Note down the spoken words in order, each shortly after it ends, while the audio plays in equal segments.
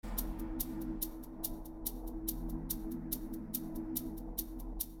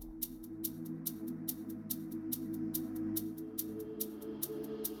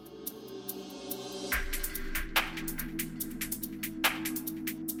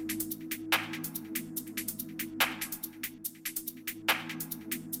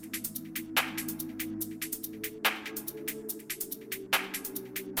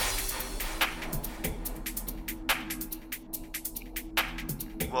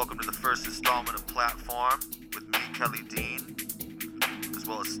welcome to the first installment of Platform with me, Kelly Dean, as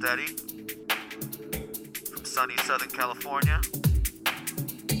well as Steady, from sunny Southern California,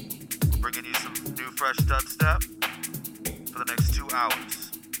 bringing you some new fresh dubstep for the next 2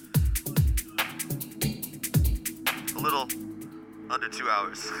 hours. A little under 2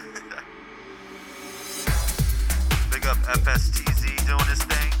 hours. Big up FSTZ doing his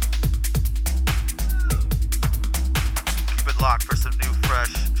thing. Keep it locked for some new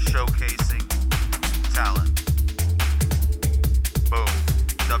fresh showcasing talent. Boom.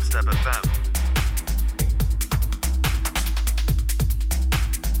 Dubstep FM.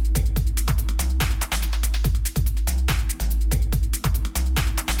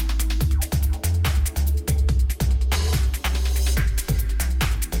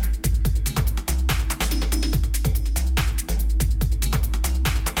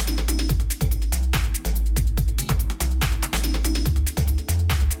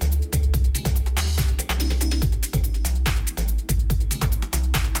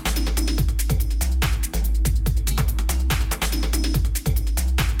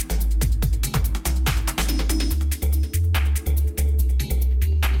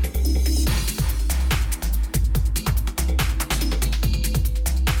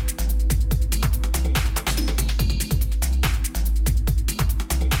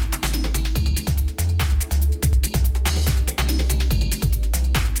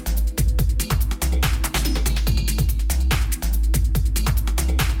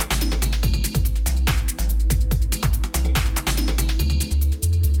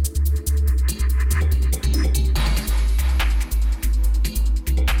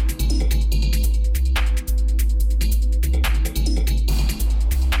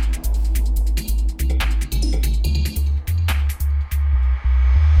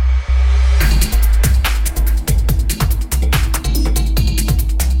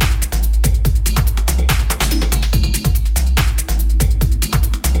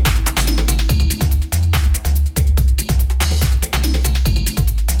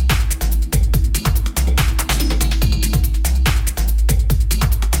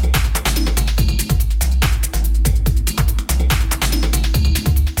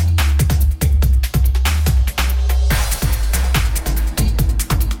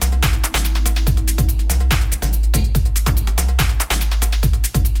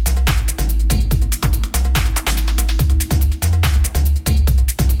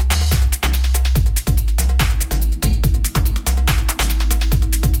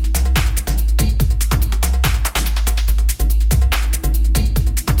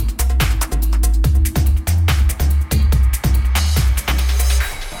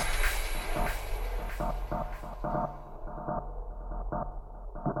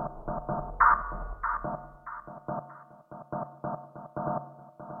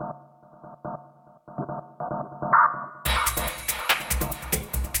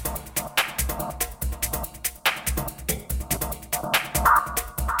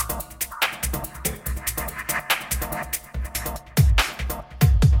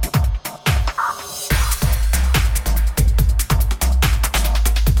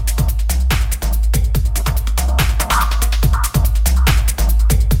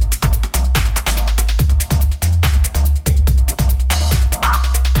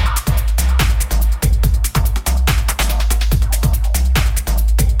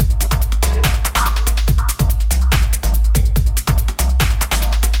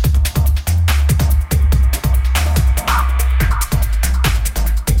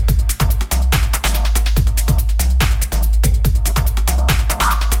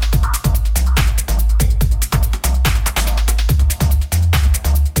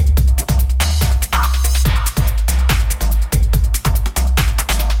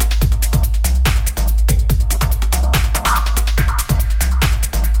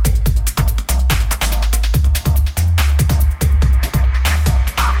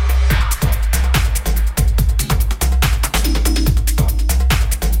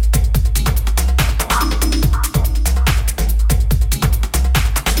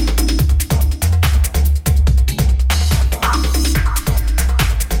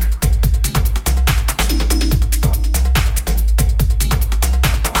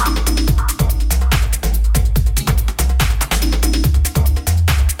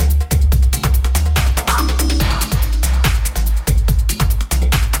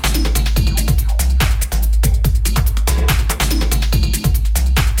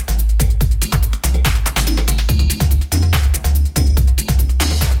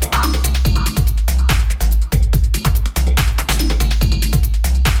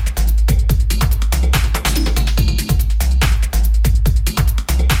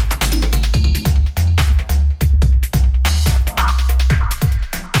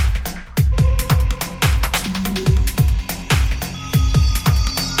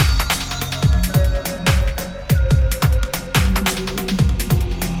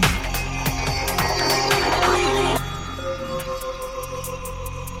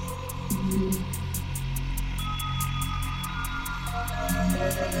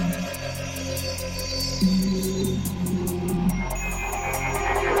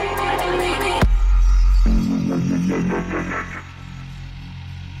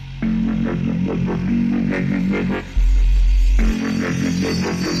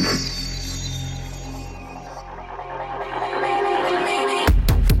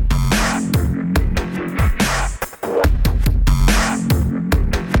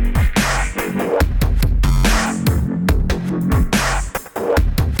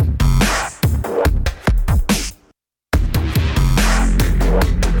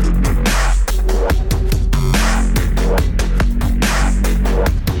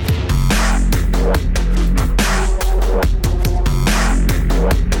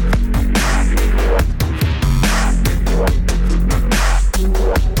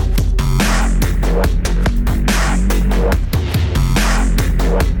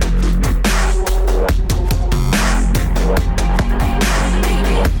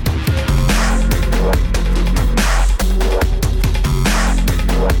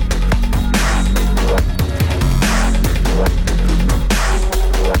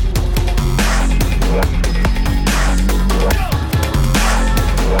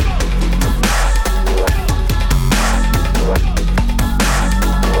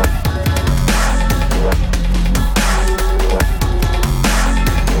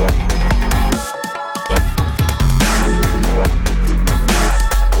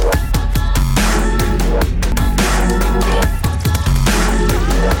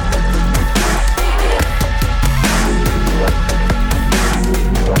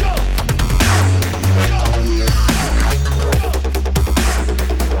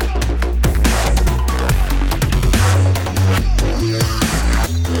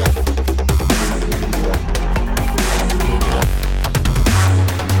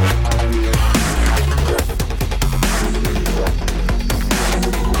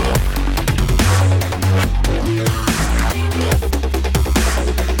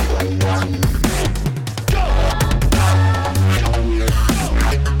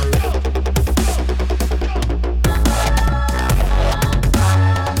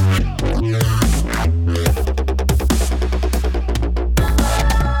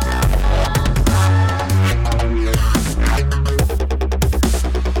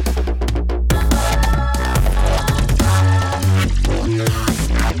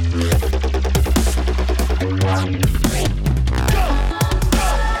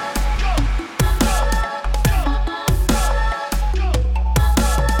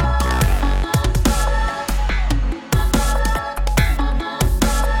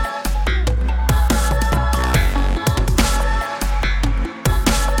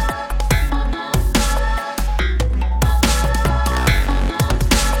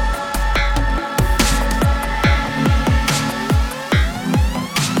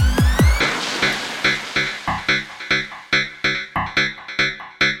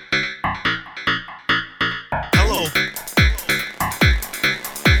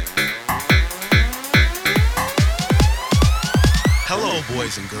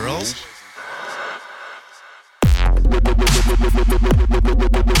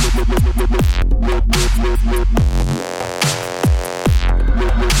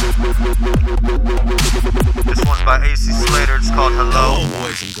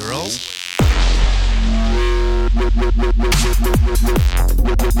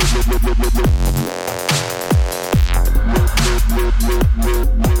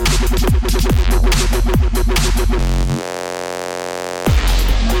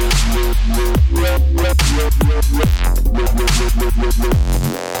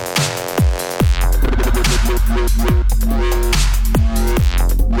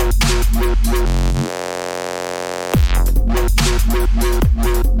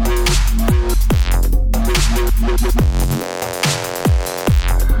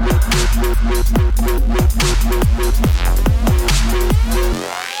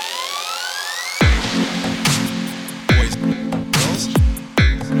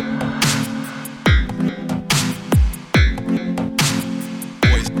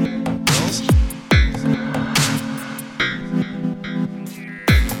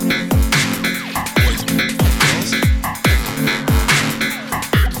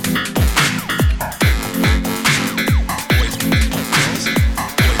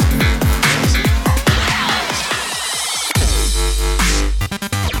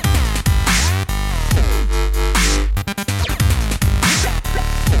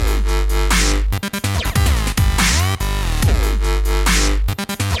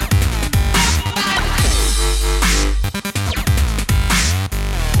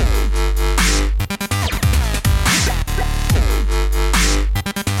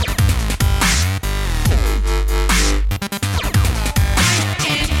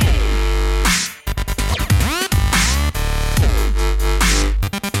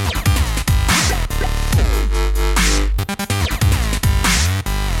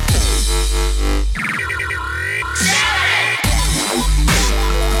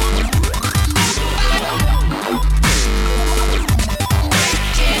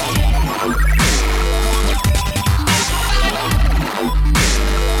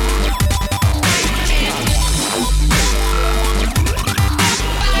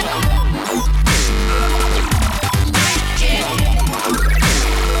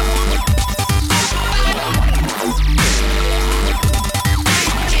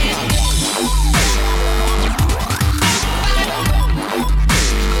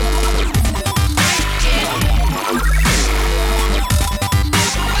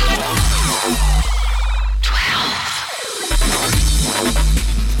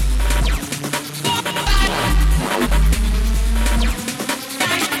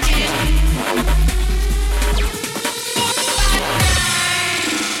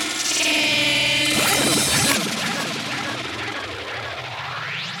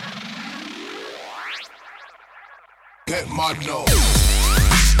 Get mad now.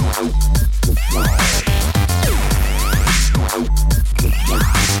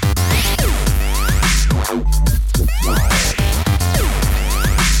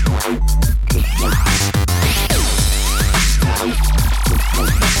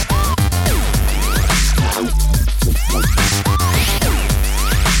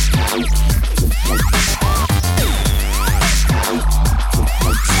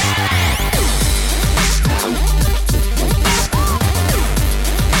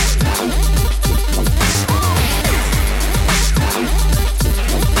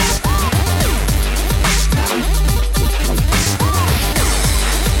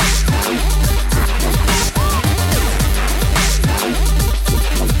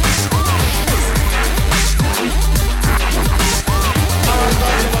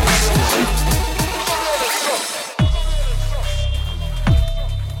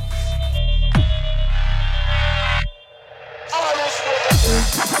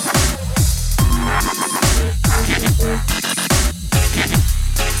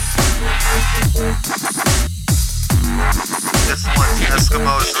 This one's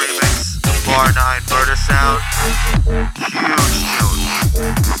Eskimos remix of Bar 9 Murder Sound.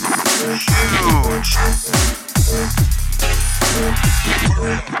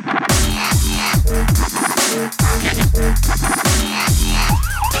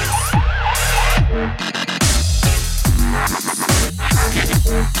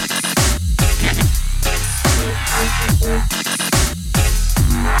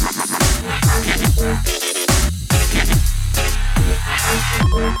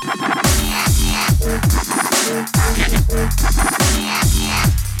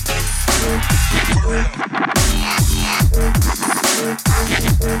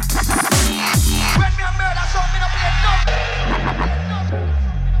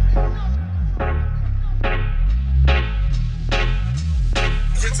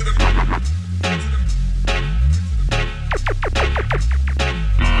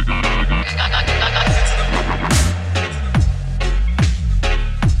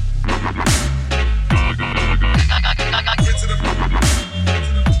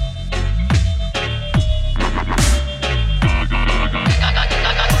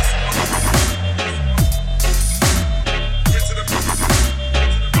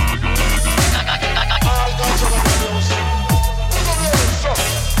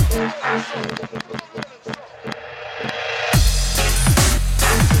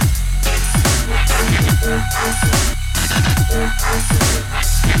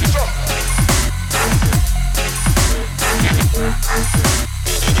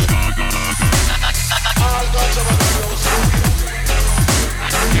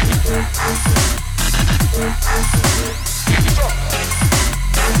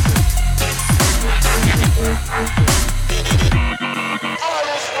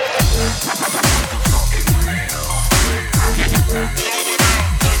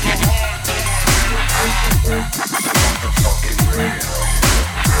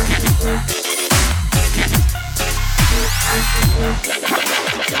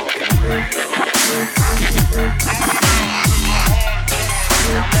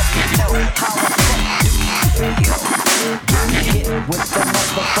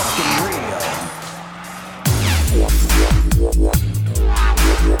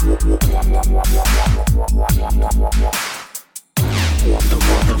 Out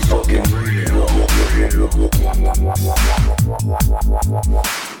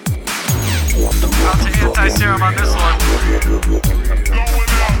to Anti-Serum on this one.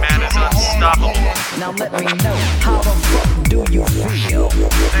 Man is unstoppable. Now let me know, how the fuck do you feel?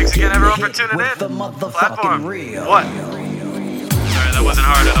 Thanks again everyone for tuning in. Platform. What? Sorry, that wasn't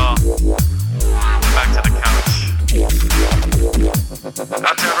hard at all. Back to the couch.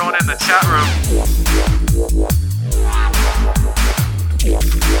 Out to everyone in the chat room.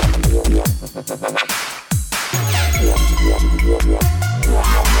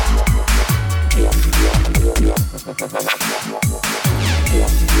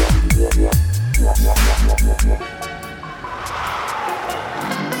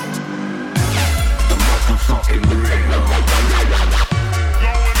 The motherfucking real.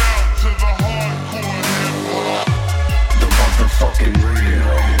 Going out to the hardcore hip-hop. The motherfucking real.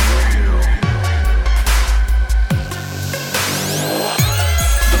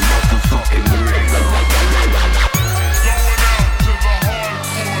 The motherfucking real. Going out to the hardcore.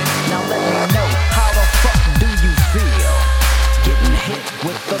 Now let me know, how the fuck do you feel? Getting hit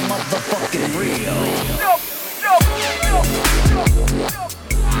with the motherfucking real.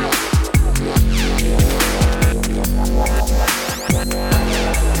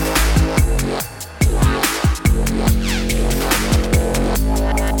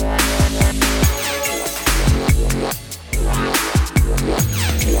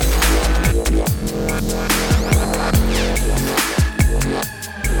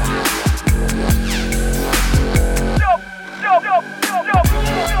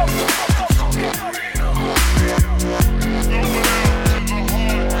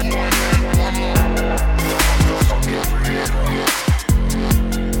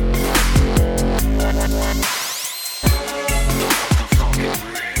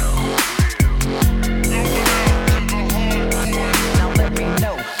 Now let me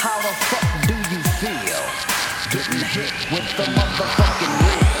know, how the fuck do you feel? Getting hit with the motherfucking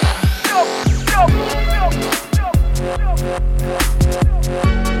real.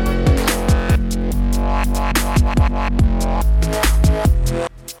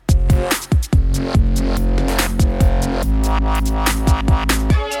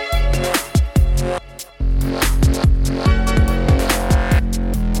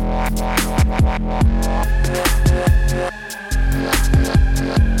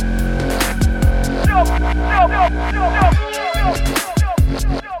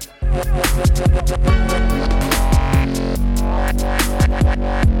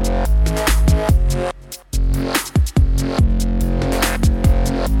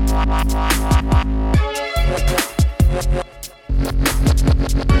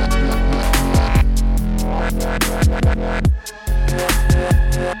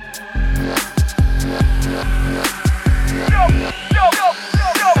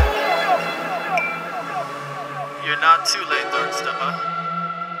 You're not too late, Third Stepper.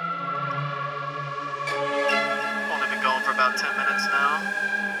 Only been going for about 10 minutes now.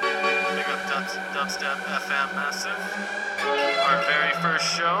 Big up Dubstep FM Massive. Our very first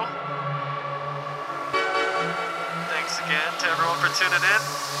show. Thanks again to everyone for tuning in.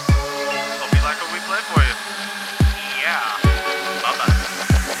 Hope you like what we play for you. Yeah. Bye-bye.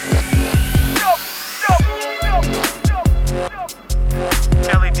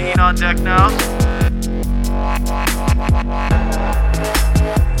 Kelly Dean on deck now.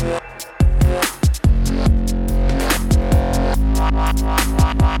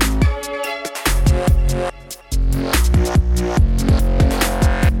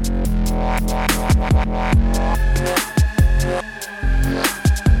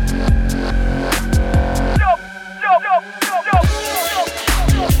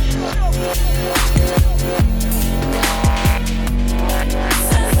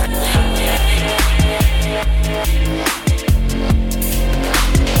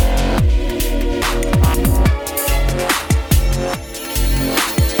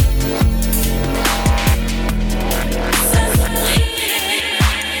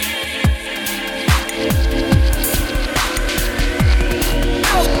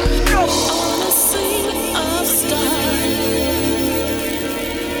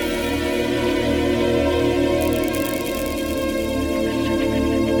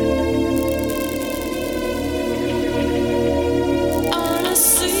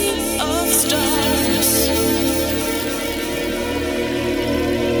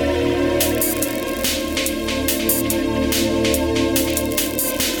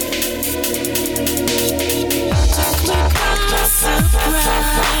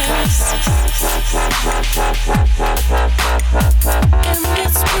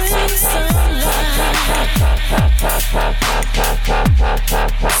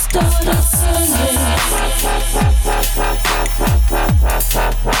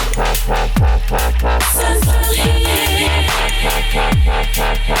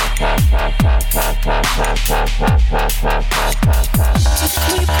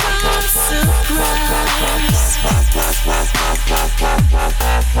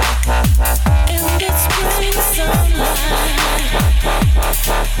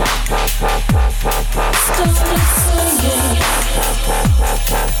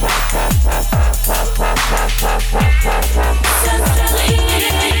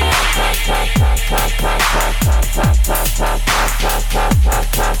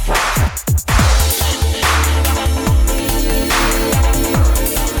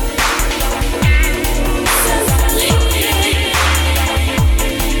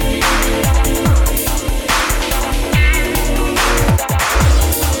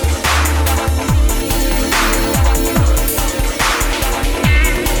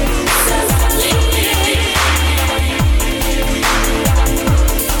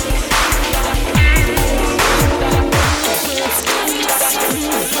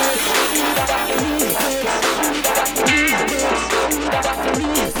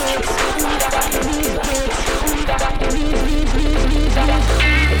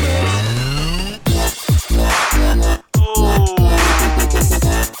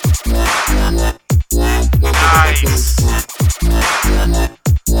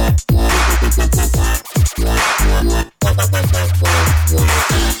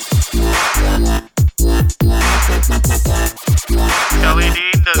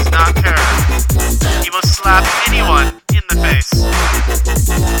 slap anyone in the face,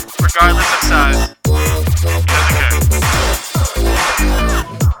 regardless of size. He doesn't care.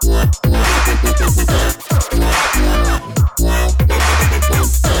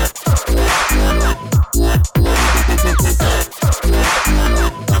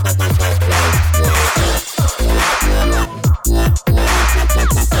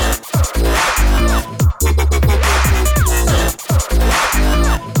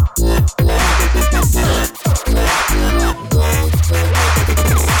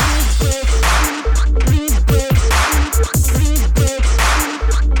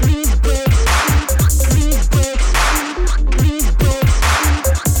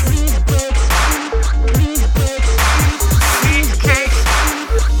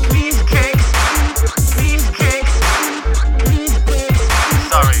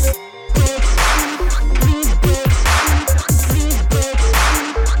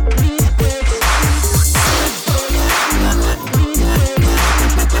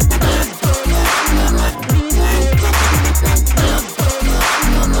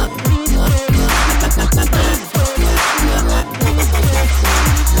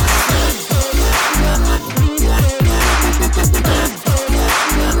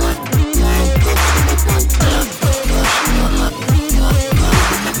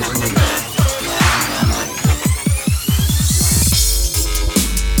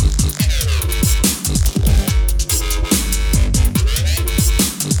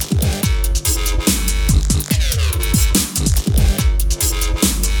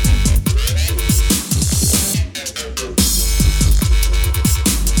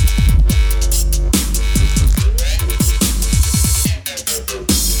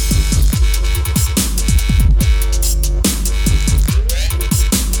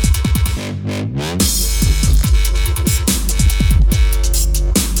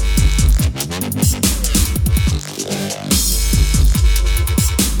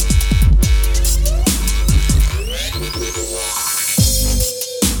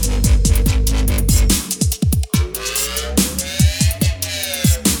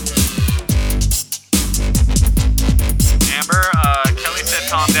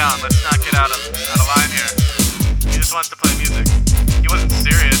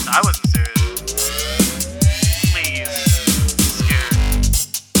 I wasn't serious. Please. Scared.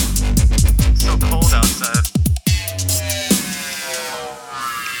 It's so cold outside.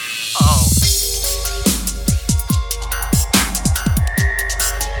 Oh.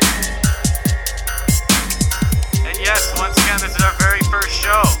 And yes, once again, this is our very first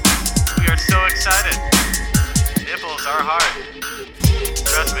show. We are so excited. Nipples are hard.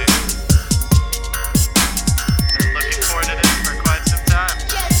 Trust me. Been looking forward to this for quite some time.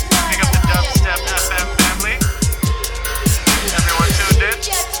 Pick up the Dubstep FM family. Everyone tuned in?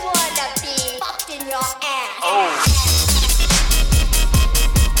 Just wanna be fucked in your ass. Oh.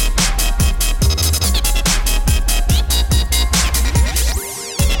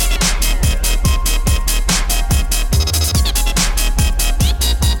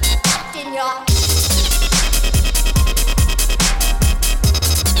 Fucked in your ass.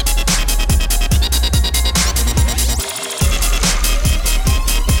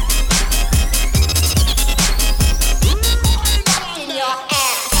 Fucked in your ass. Fucked in fucked in your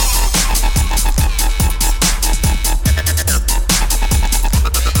ass.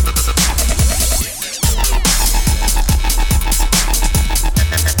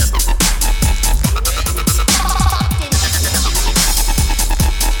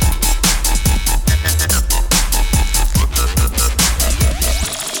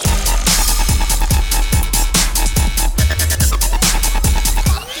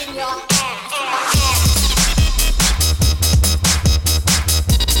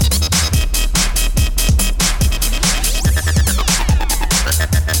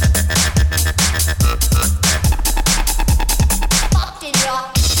 Fucked in your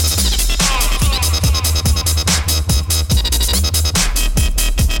ass.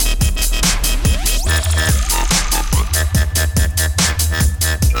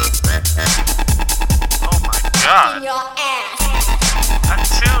 Oh my In god. your ass. That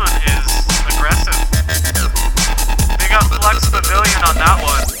tune is aggressive. Big up Flex Pavilion on that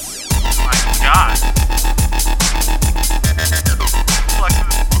one. Oh my god.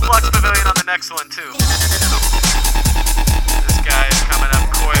 Flex Pavilion on the next one too. This guy is coming up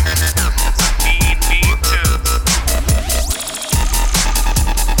quick. It's a mean tune.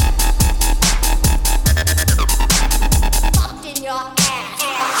 Fucked in your ass.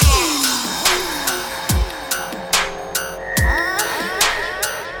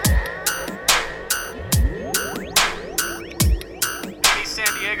 Any San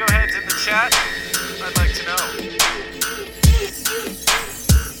Diego heads in the chat? I'd like to know.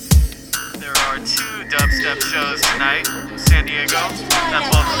 There are 2 dubstep shows tonight in San Diego that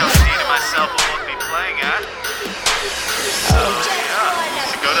both Kelly Dean and myself will both be playing at. So yeah, you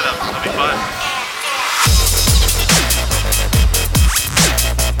should go to them. It'll be fun.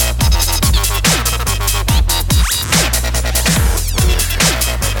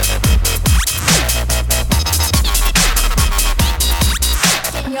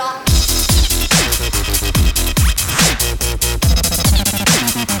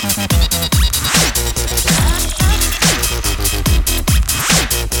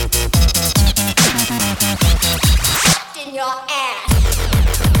 In your ass.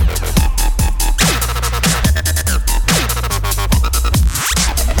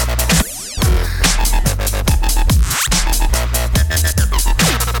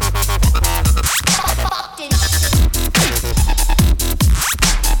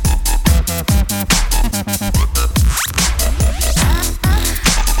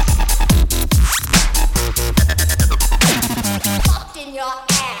 In your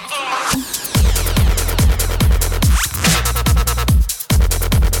ass.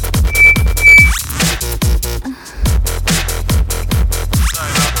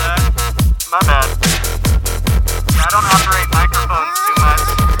 Sorry about that. My bad. Yeah, I don't operate microphones too much.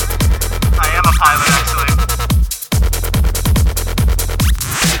 I am a pilot, actually.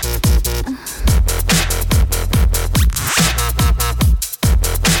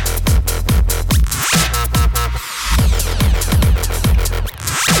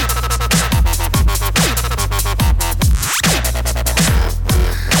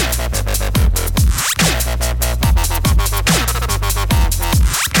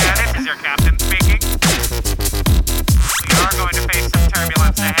 Yeah, this is your captain speaking. We are going to face some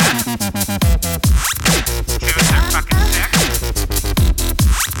turbulence ahead. Tunes are fucking sick.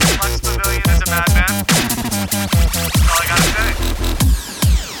 Flux Pavilion is a madman. That's all I gotta say.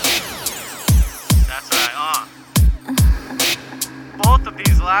 That's right, Both of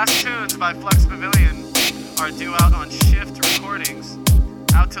these last tunes by Flux Pavilion are due out on Shift Recordings.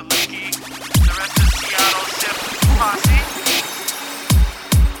 Out to Lukey, the rest of Seattle Shift Posse.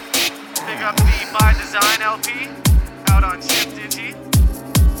 Pick up the By Design LP out on Shift Digi,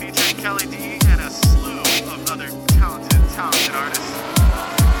 featuring Kelly D and a slew of other talented artists.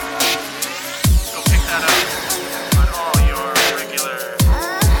 Go pick that up on all your regular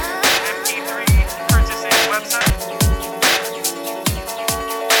MP3 purchasing websites.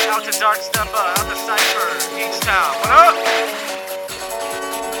 Out to Dark Steppa, out to Cypher, H-Town. What up?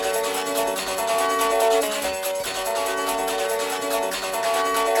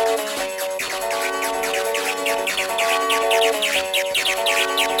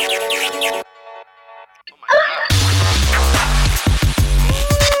 Oh my god.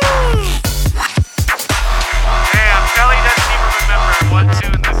 Damn, Kelly doesn't even remember what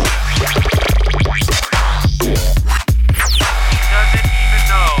tune this is. Doesn't even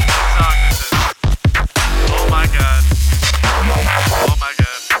know what song this is. Oh my god. Oh my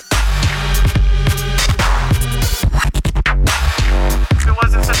god. If it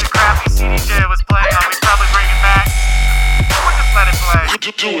wasn't such a crappy CDJ it was playing on, we'd probably bring it back. We'll just let it play.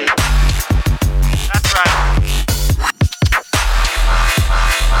 Do it. That's right.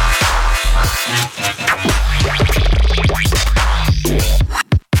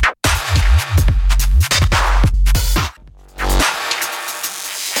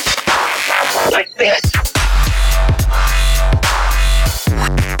 Like this.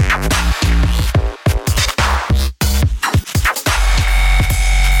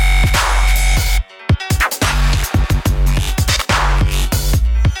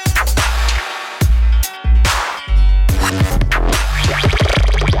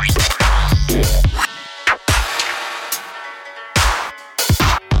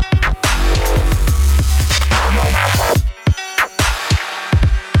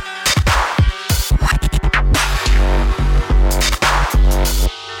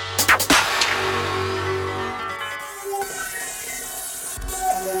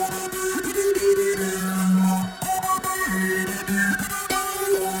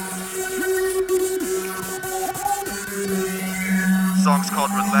 Song's called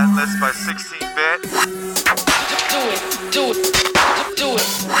Relentless by 16-Bit.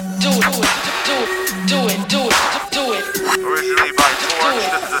 Originally by Torch,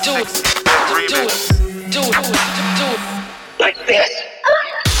 this is a 16-Bit remix. Like this.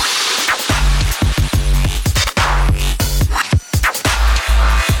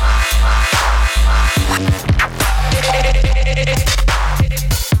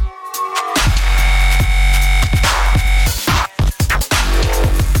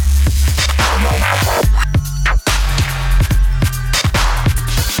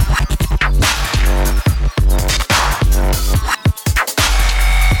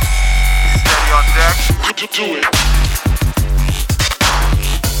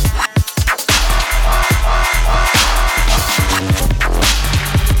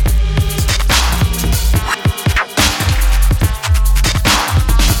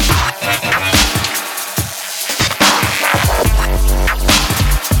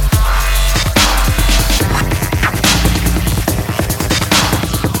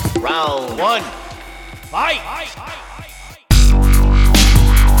 Oh,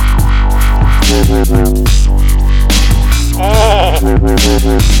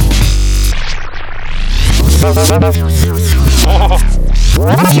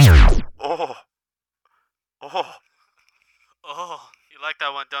 you like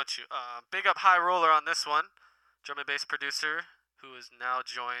that one, don't you? Big up High Roller on this one. Drum and bass producer who has now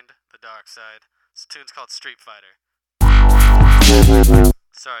joined the dark side. This tune's called Street Fighter.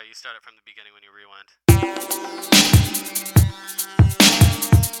 Sorry, you started from the beginning when you rewind.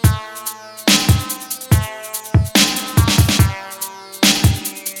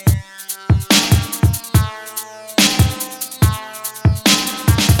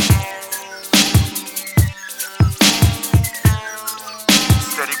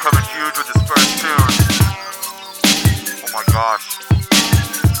 Steady coming huge with this first tune. Oh my gosh.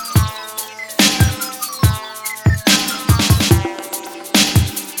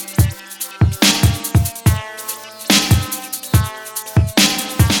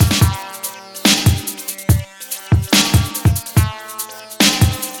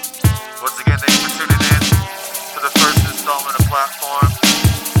 Once again, thanks for tuning in to the first installment of Platform.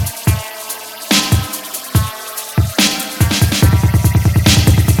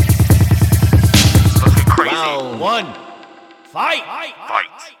 Looking crazy. Round one. Fight. Fight.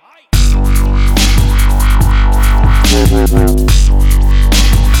 Sonic boom.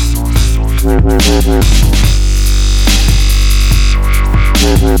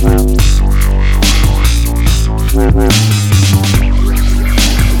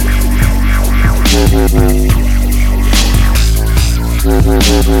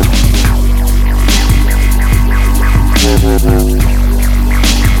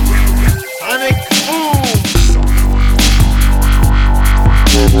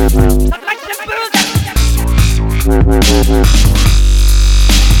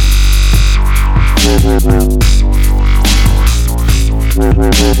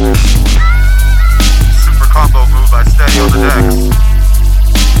 Super combo move by Steady on the decks.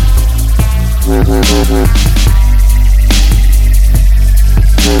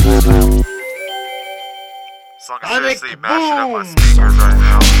 Song is seriously mashing up my speakers right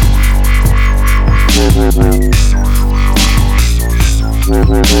now. Sonic boom.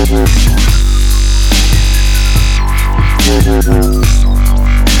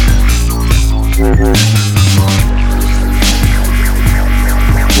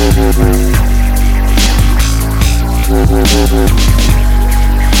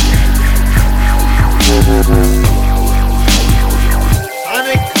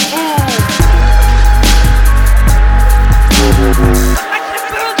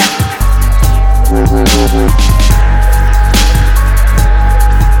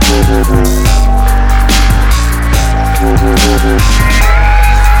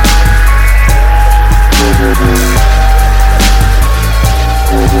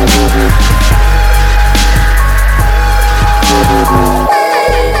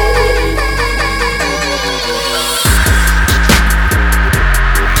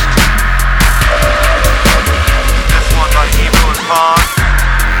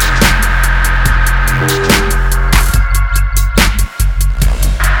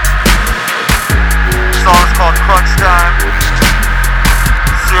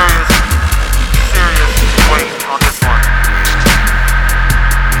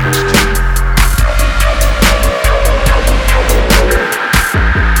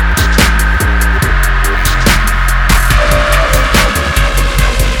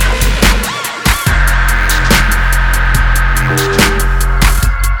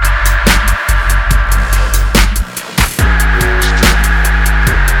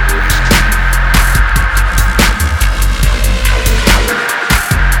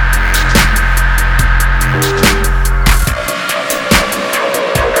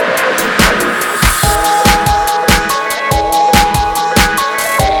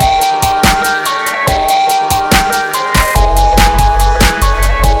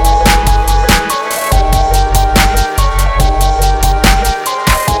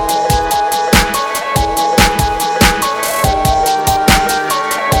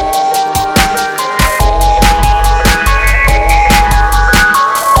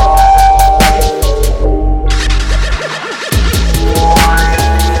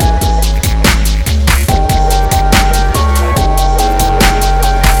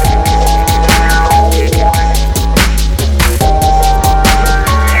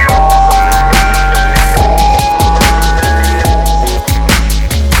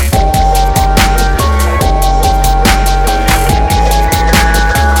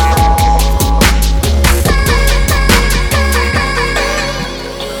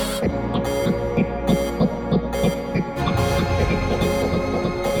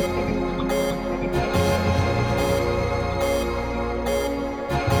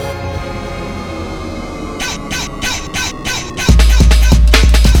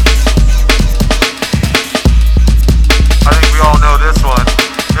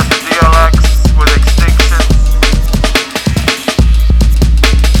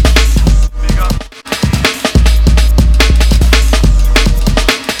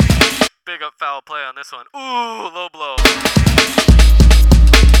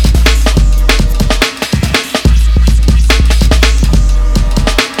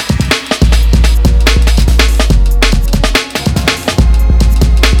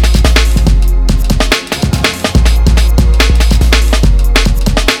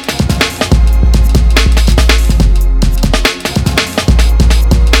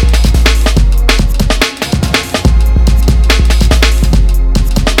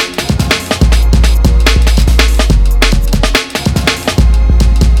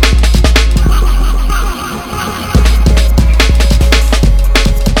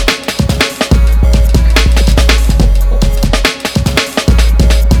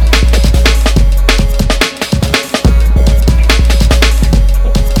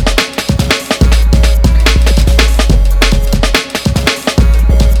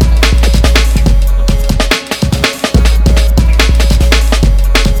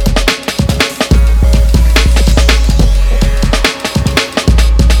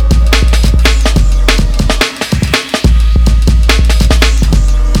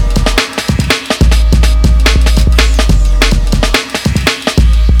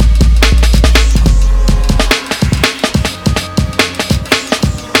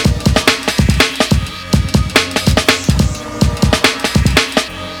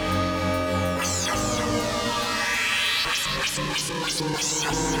 Dubstep.fm.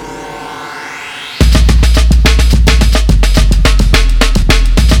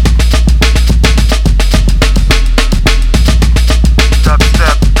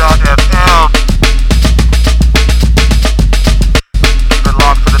 Keep it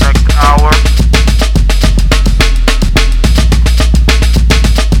locked for the next hour.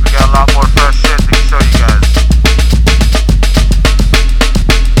 We got a lot more fresh shit to show you guys.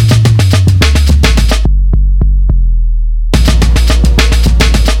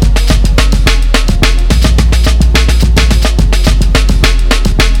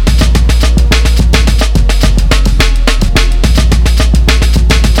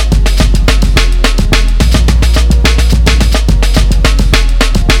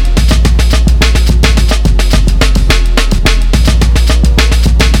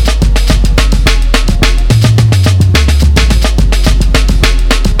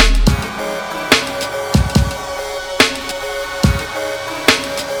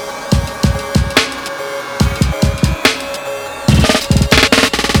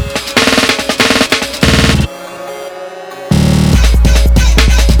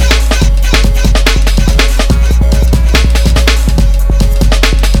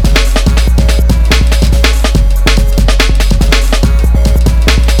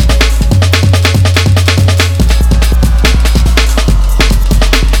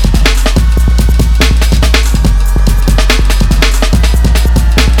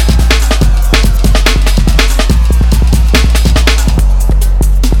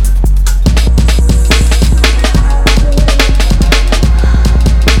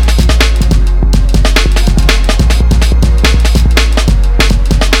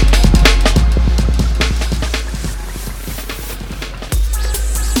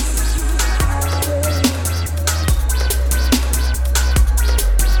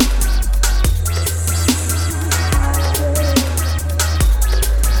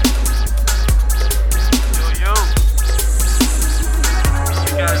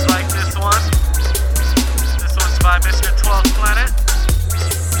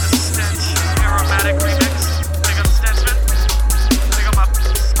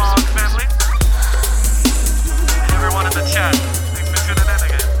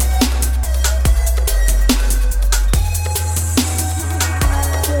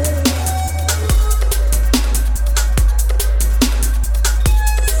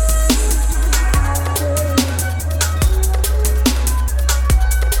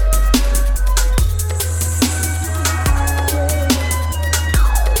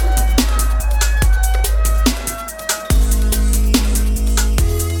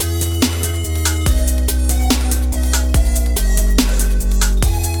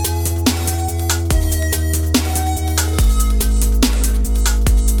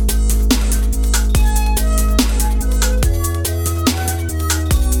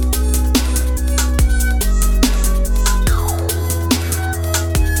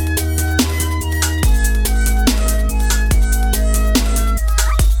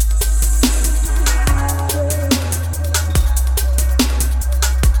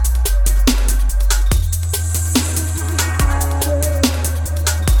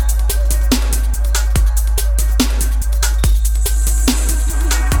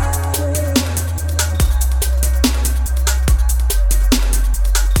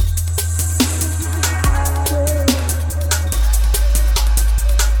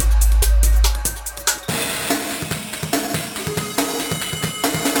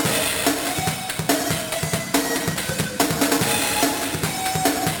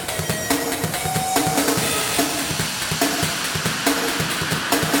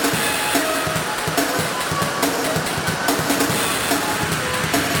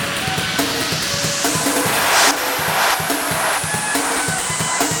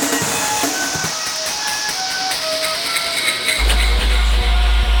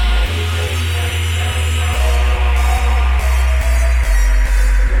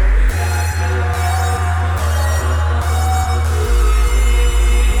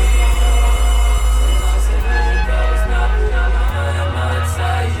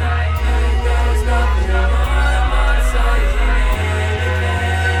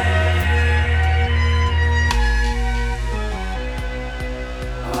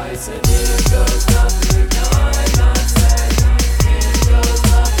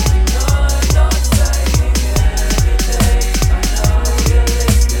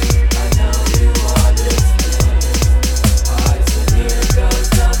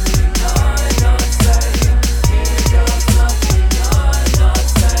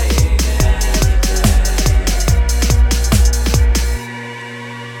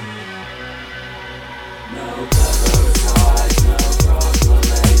 No cover, no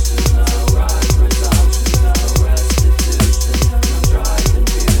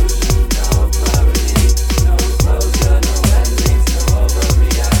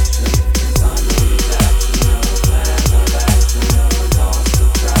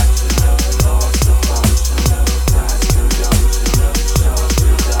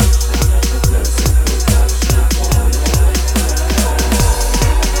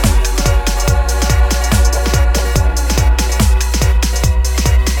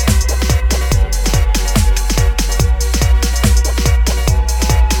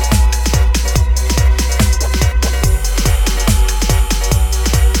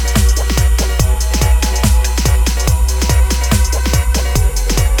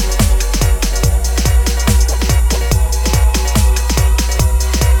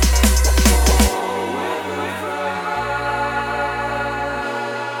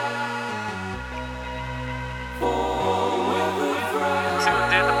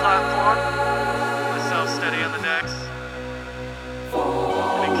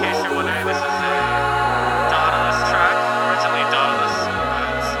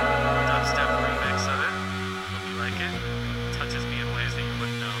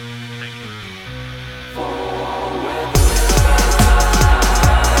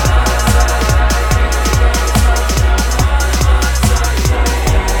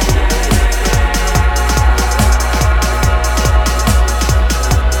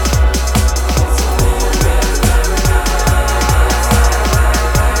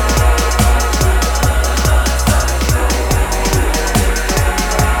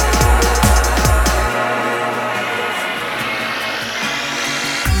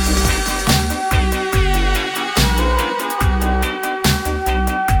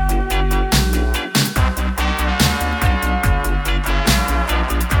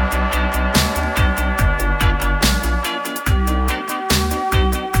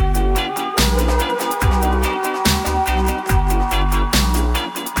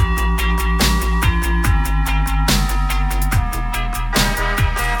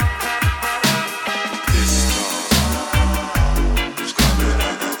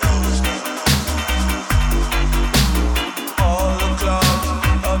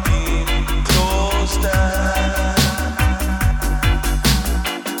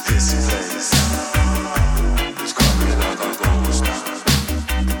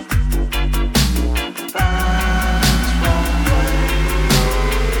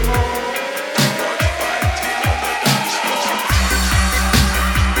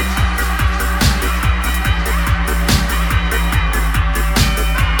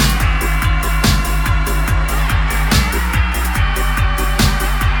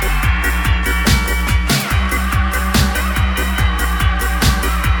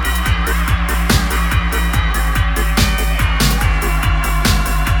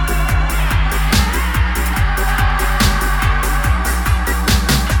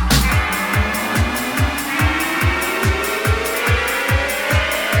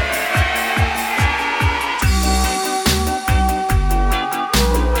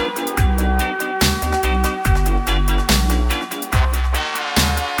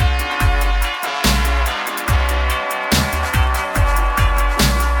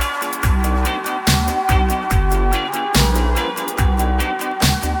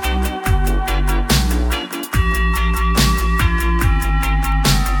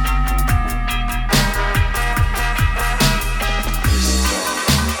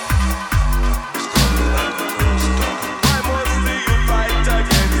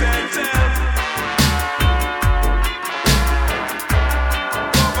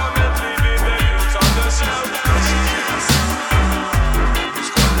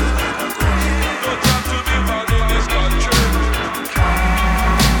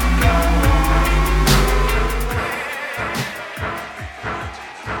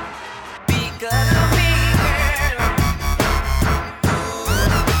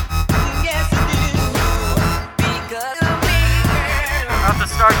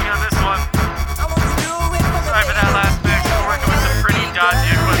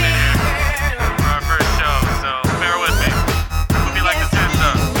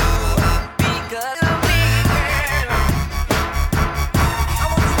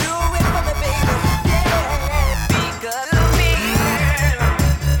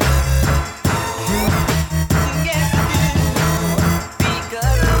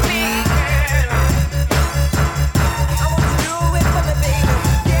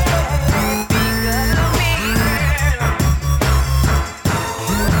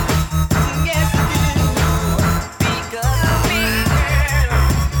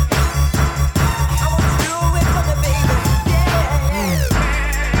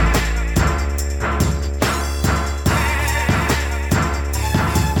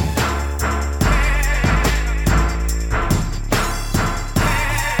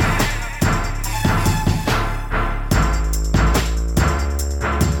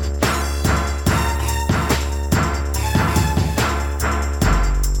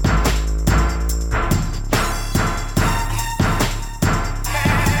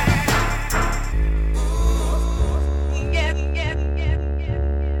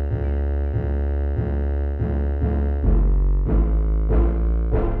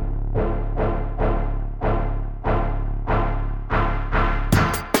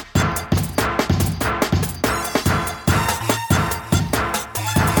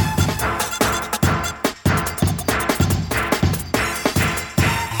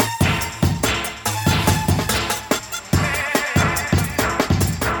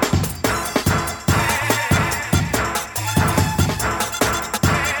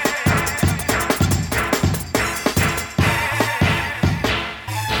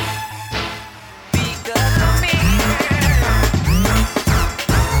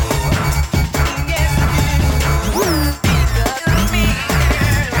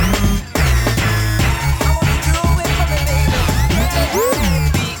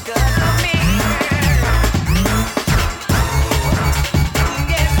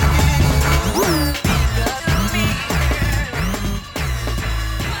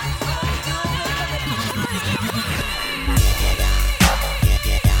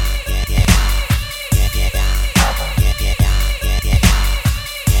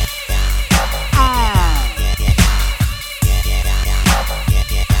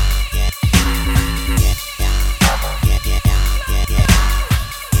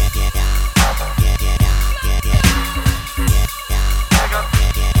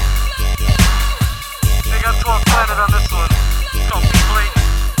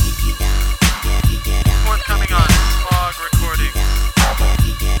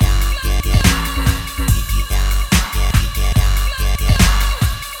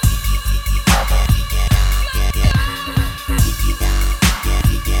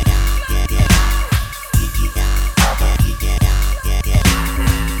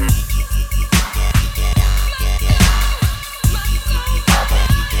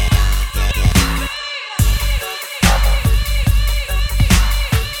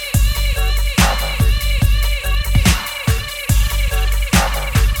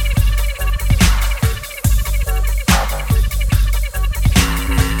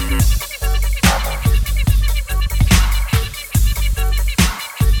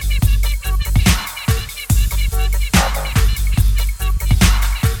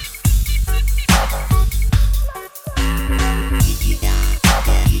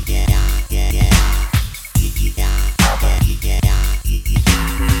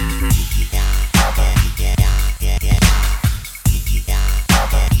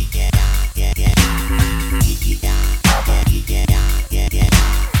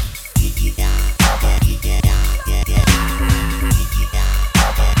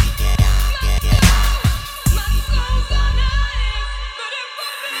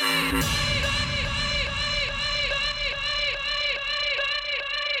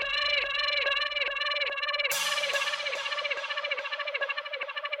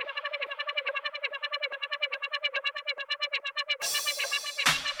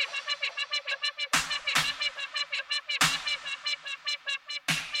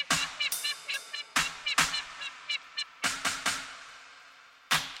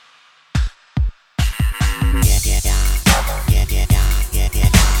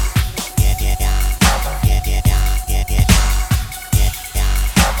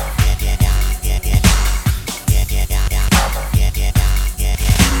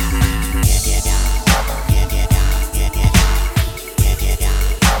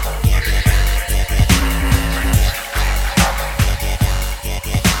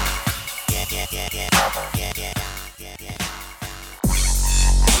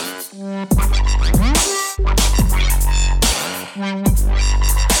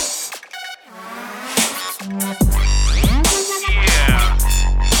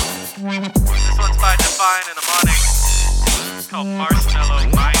called Marshmallow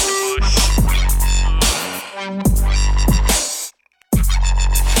Mind Bush.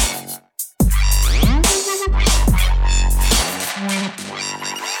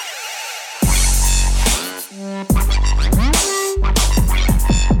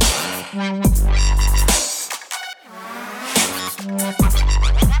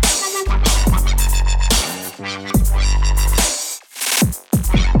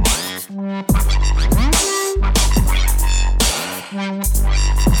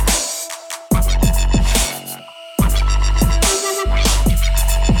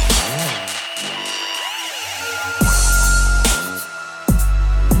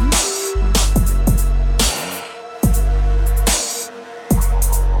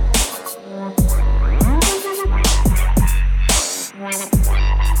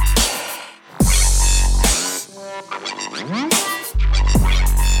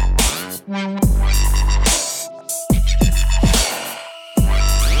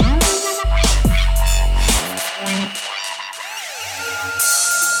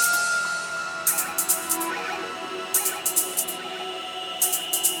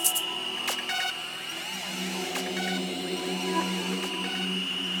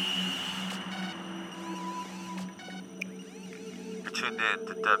 Tuned in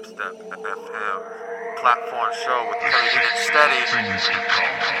to Dubstep FM platform show with Kelly Dean and Steady. We're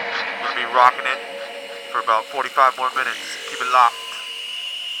gonna be rocking it for about 45 more minutes. Keep it locked.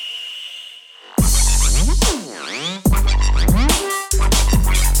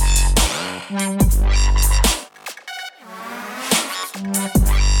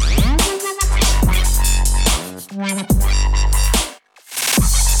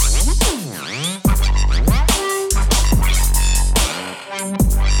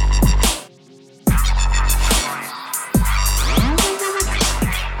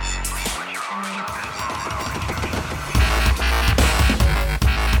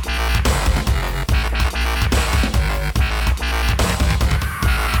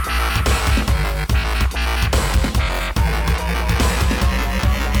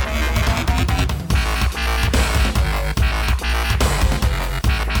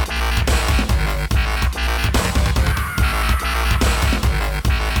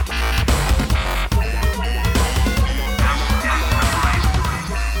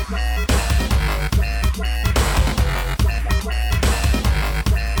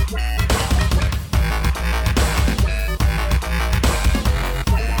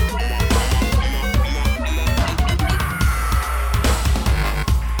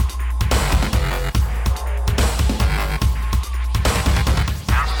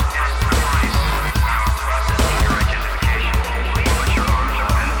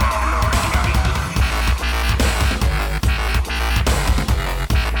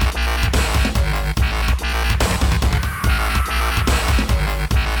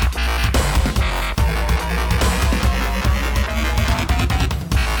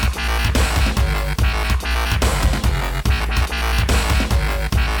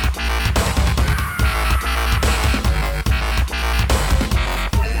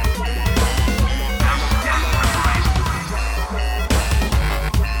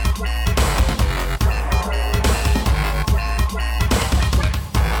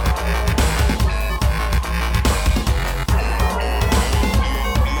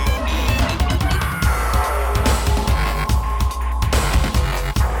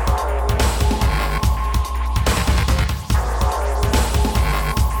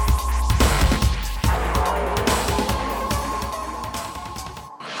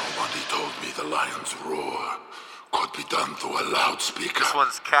 This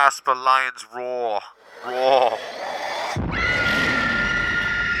one's Casper Lion's Roar. Roar.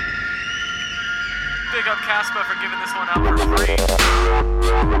 Big up Casper for giving this one out for free.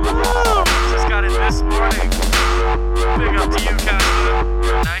 Just got it this morning. Big up to you, Casper.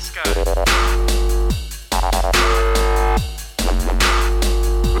 You're a nice guy.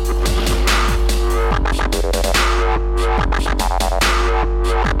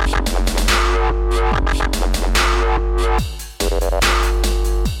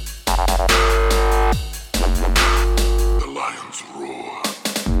 The lions roar.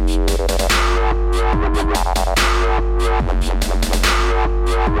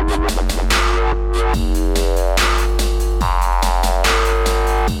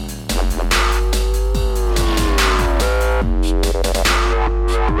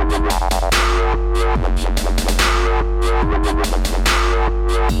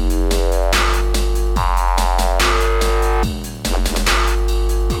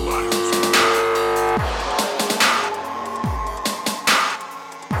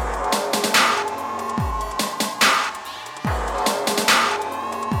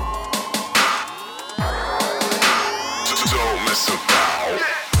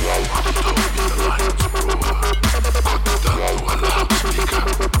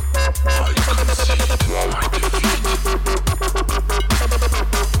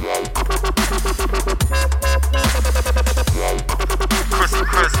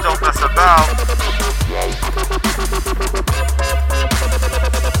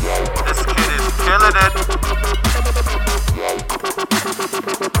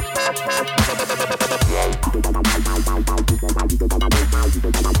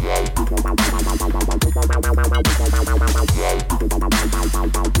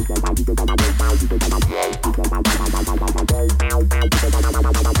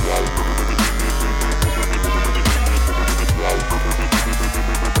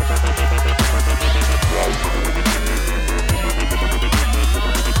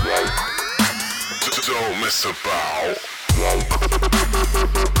 mess about.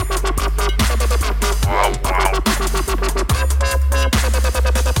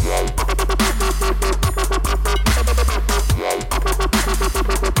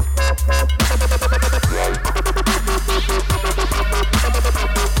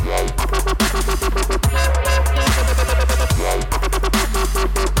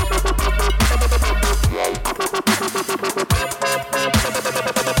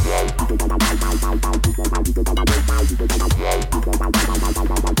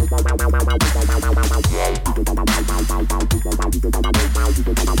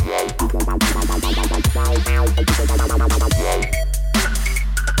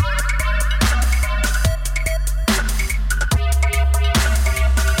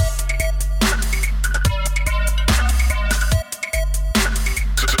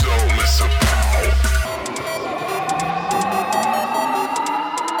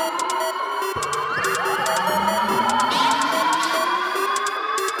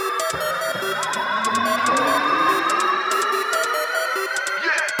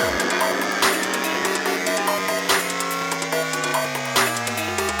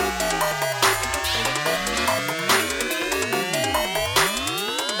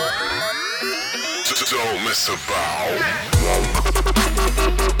 Don't mess about.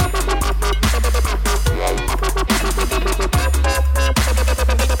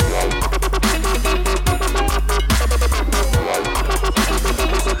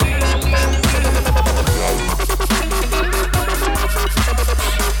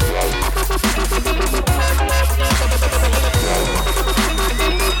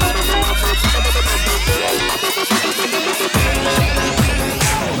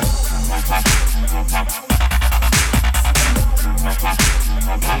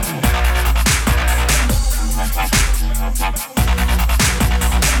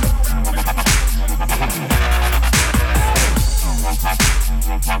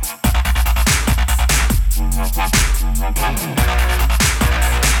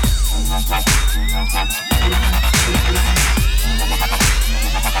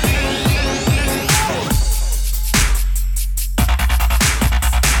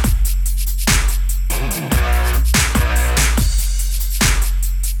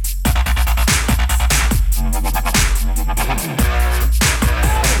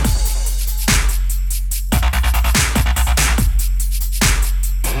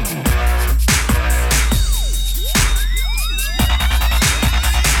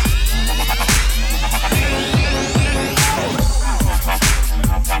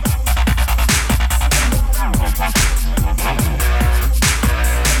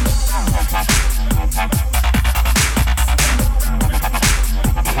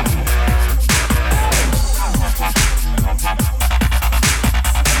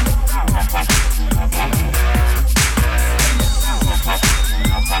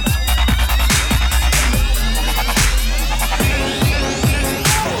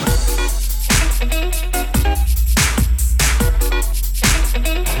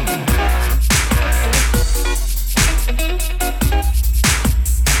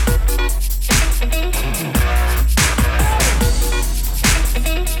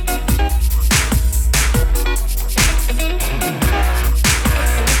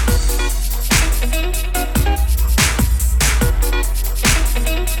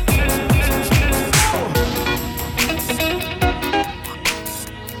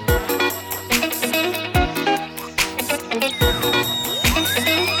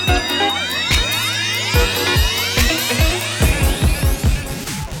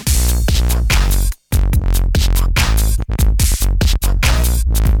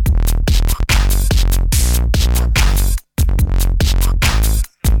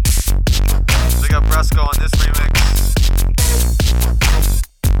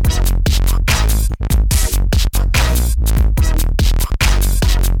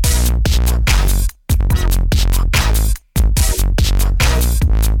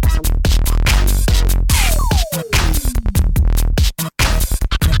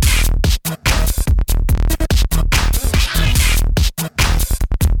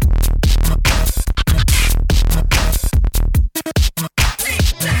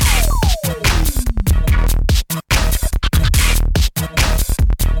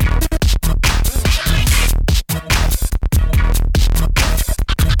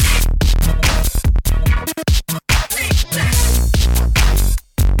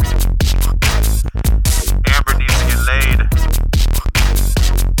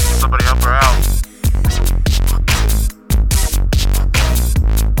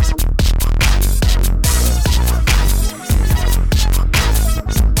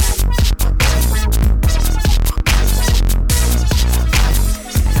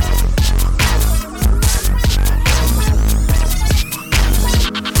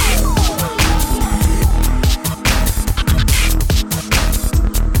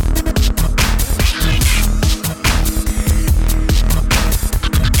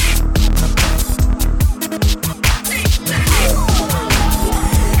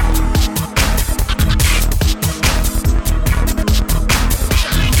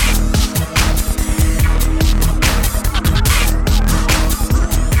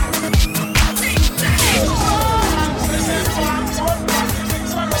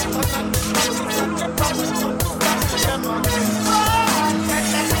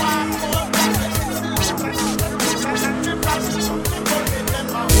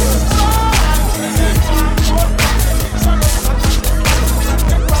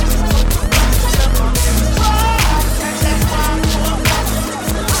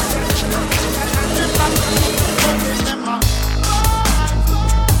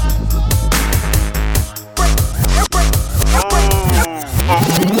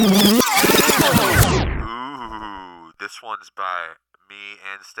 ones by me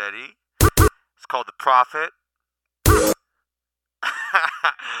and Steady. It's called The Prophet.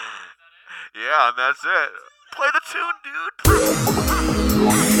 Yeah, and that's it. Play the tune, dude.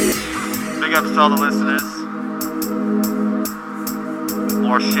 Big ups to all the listeners.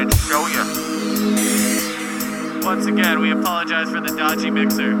 More shit to show ya. Once again, we apologize for the dodgy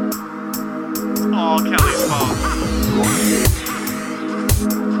mixer. It's all Kelly's fault.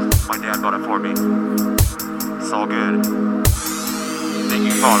 My dad bought it for me. It's all good. Thank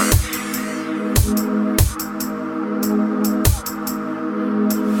you, Father.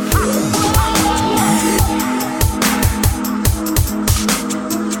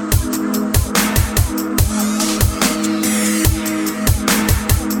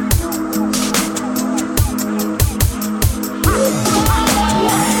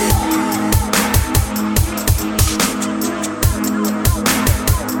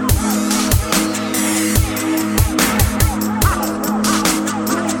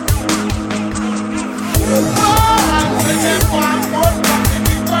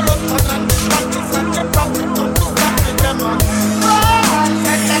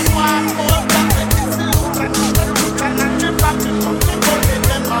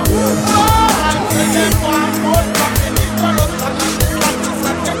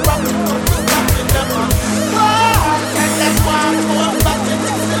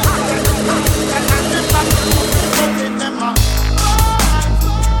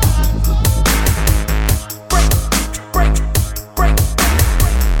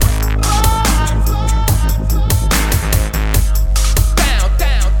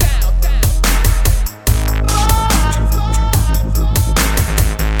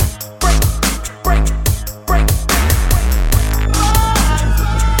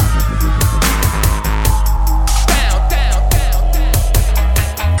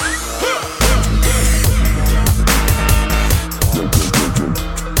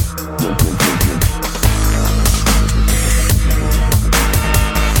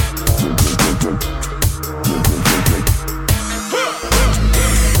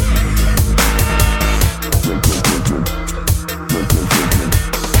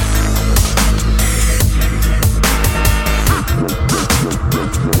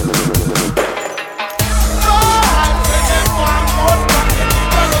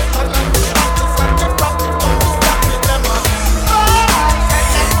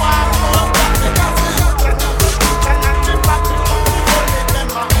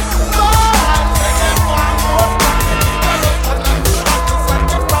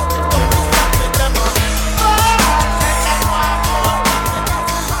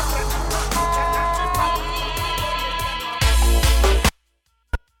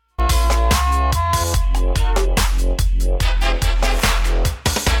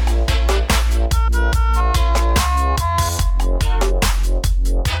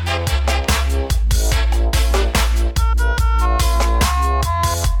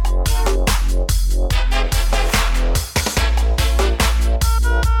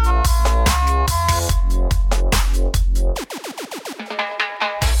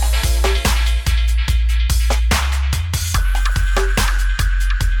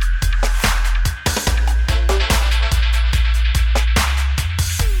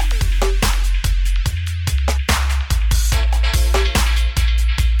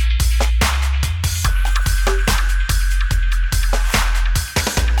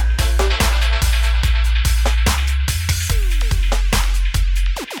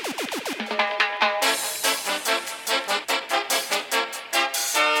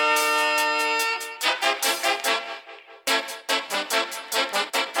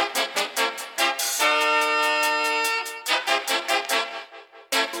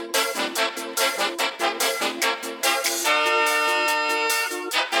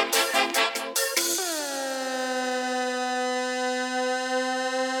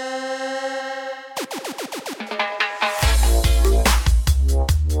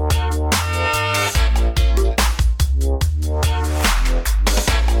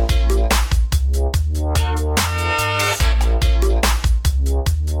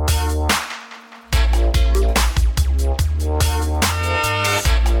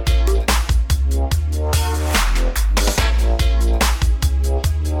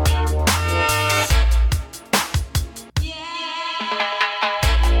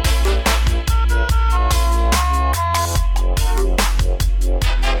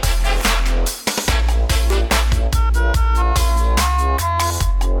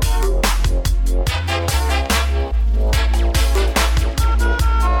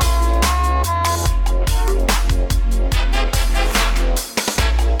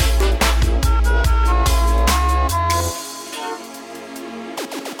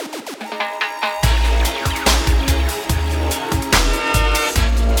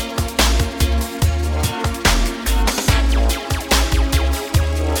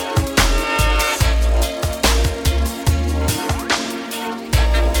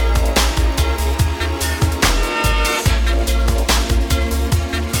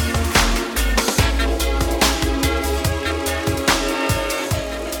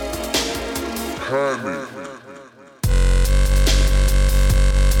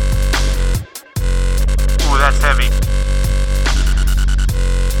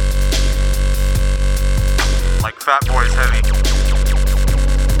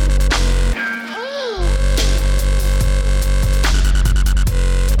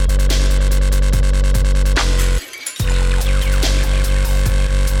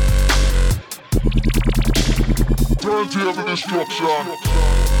 Plenty of destruction.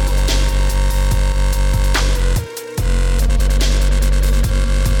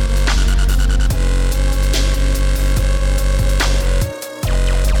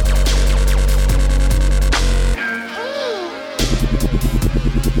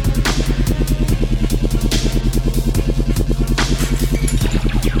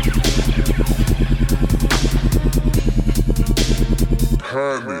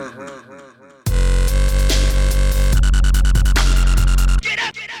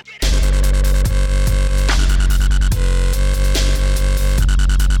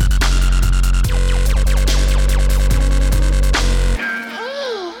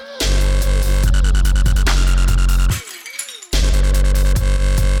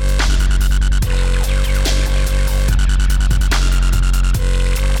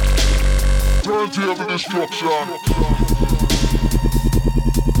 Plenty of destruction.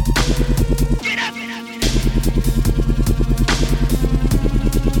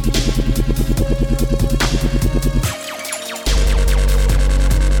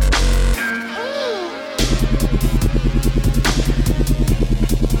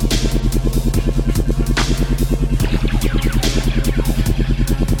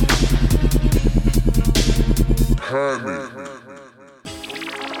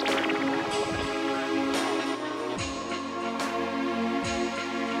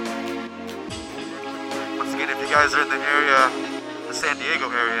 Once again, if you guys are in the area, the San Diego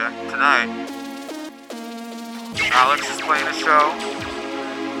area, tonight, Alex is playing a show,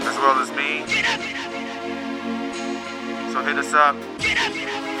 as well as me. So hit us up,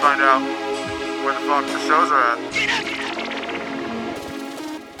 find out where the fuck the shows are at.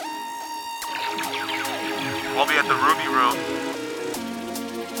 I'll be at the Ruby Room,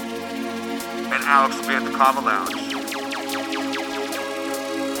 and Alex will be at the Kava Lounge.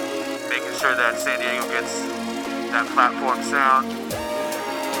 Making sure that San Diego gets that platform sound.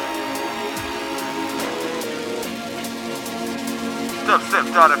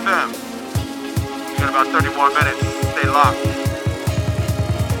 Dubstep.fm. Got about 30 more minutes. Stay locked.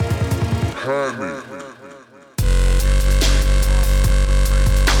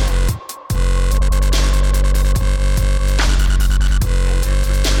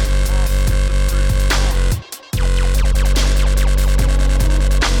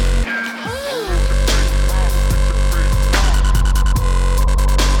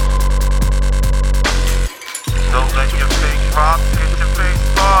 Don't let your fake pop hit your face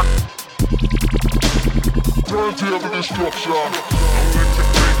pop. Plenty of destruction. Don't let your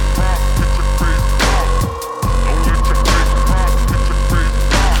fake pop hit your face pop. Don't let your fake pop hit your face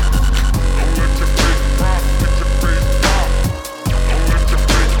pop. Don't let your fake pop hit your face pop. Don't let your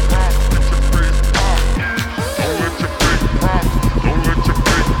fake pop hit your face pop. Don't let your fake pop. Don't let your fake pop. Don't let your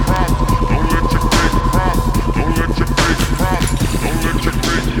fake pop. Don't let your fake pop. Don't let your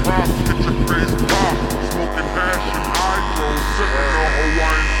fake pop hit your face pop. Smoking hash and hydro, sipping on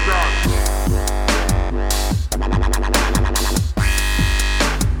Hawaiian shots.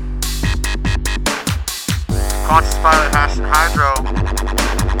 Conscious Pilot, Hash and Hydro.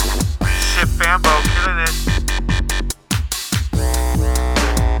 Ship Bambo, killing it.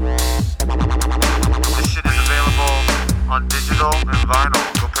 This shit is available on digital and vinyl.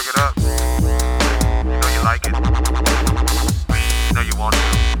 Go pick it up. You know you like it. You know you want to.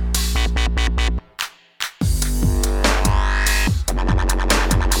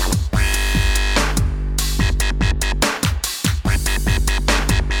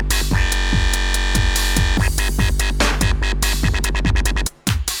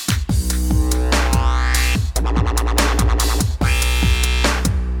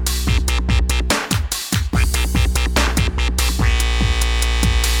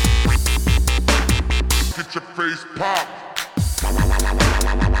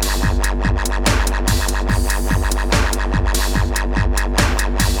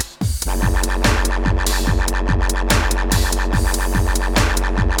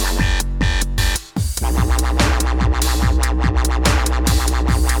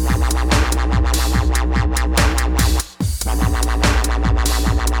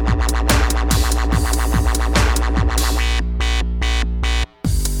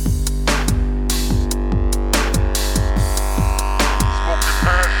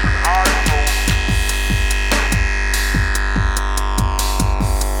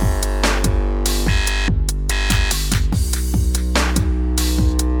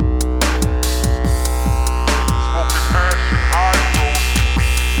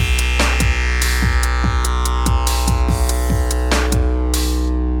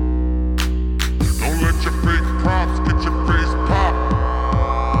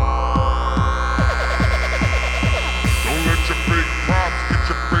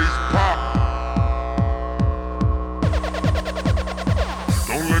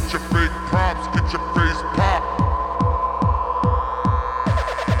 fake props, get your face popped.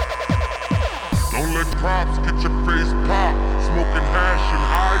 Don't let props get your face popped. Smoking hash and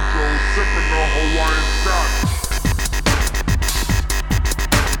hydro, sipping the Hawaiian scotch.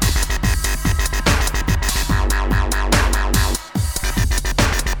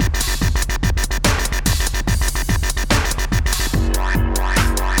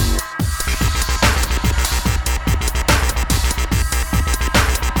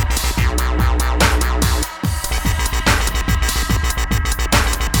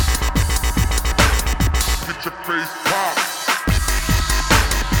 Get your face popped.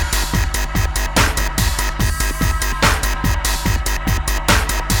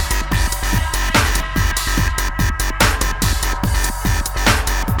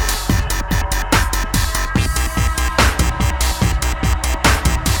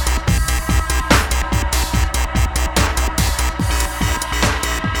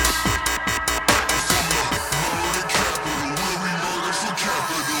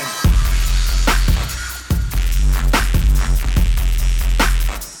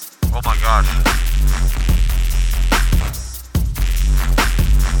 Oh my gosh.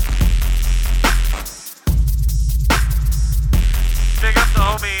 Big up the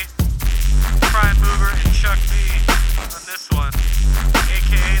homie Prime Mover and Chuck B on this one,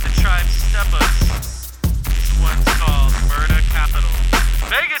 aka the Tribe Steppas. This one's called Murder Capital.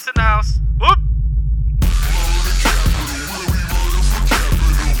 Vegas in the house. Whoop!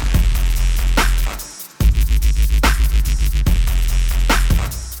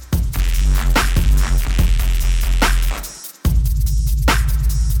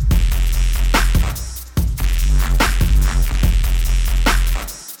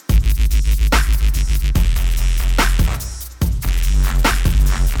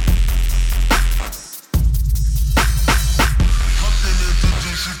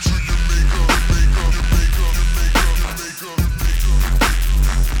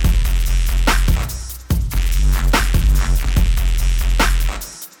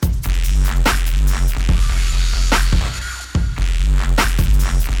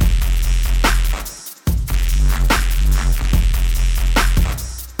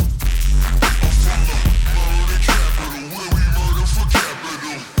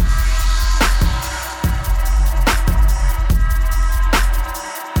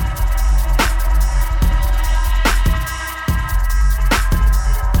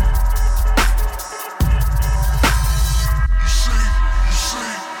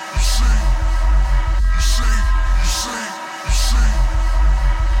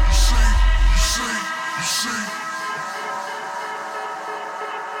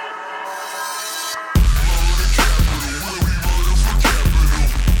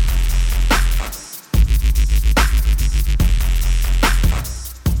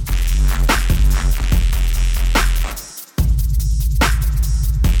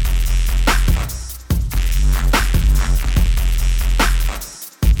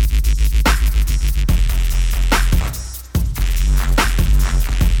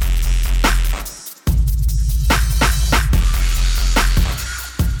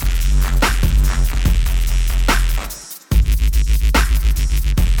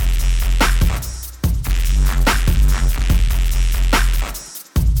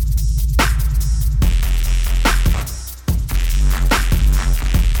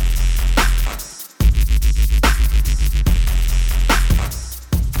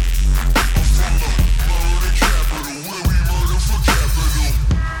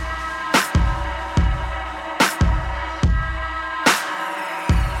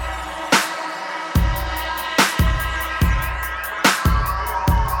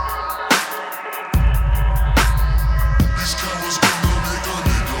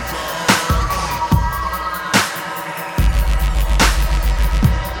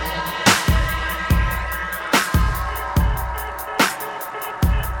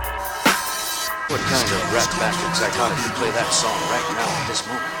 What kind of rat bastards psychotic would play that song right now at this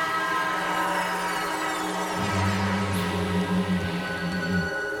moment?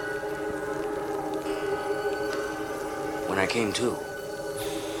 When I came to,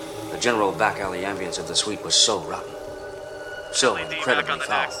 the general back alley ambience of the suite was so rotten, so incredibly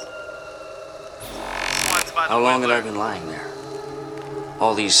foul. How long had I been lying there?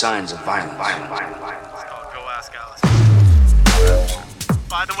 All these signs of violence. Go ask Alice.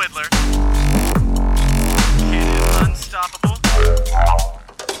 By the Whittler. Kid is unstoppable.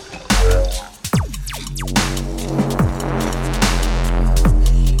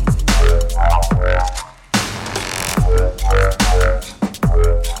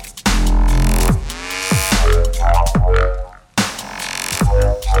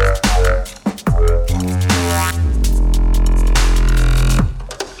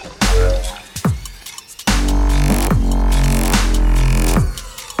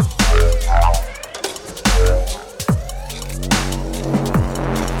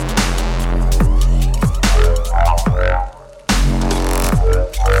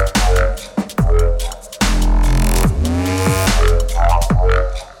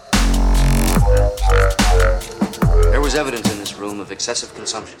 excessive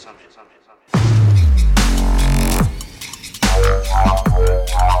consumption.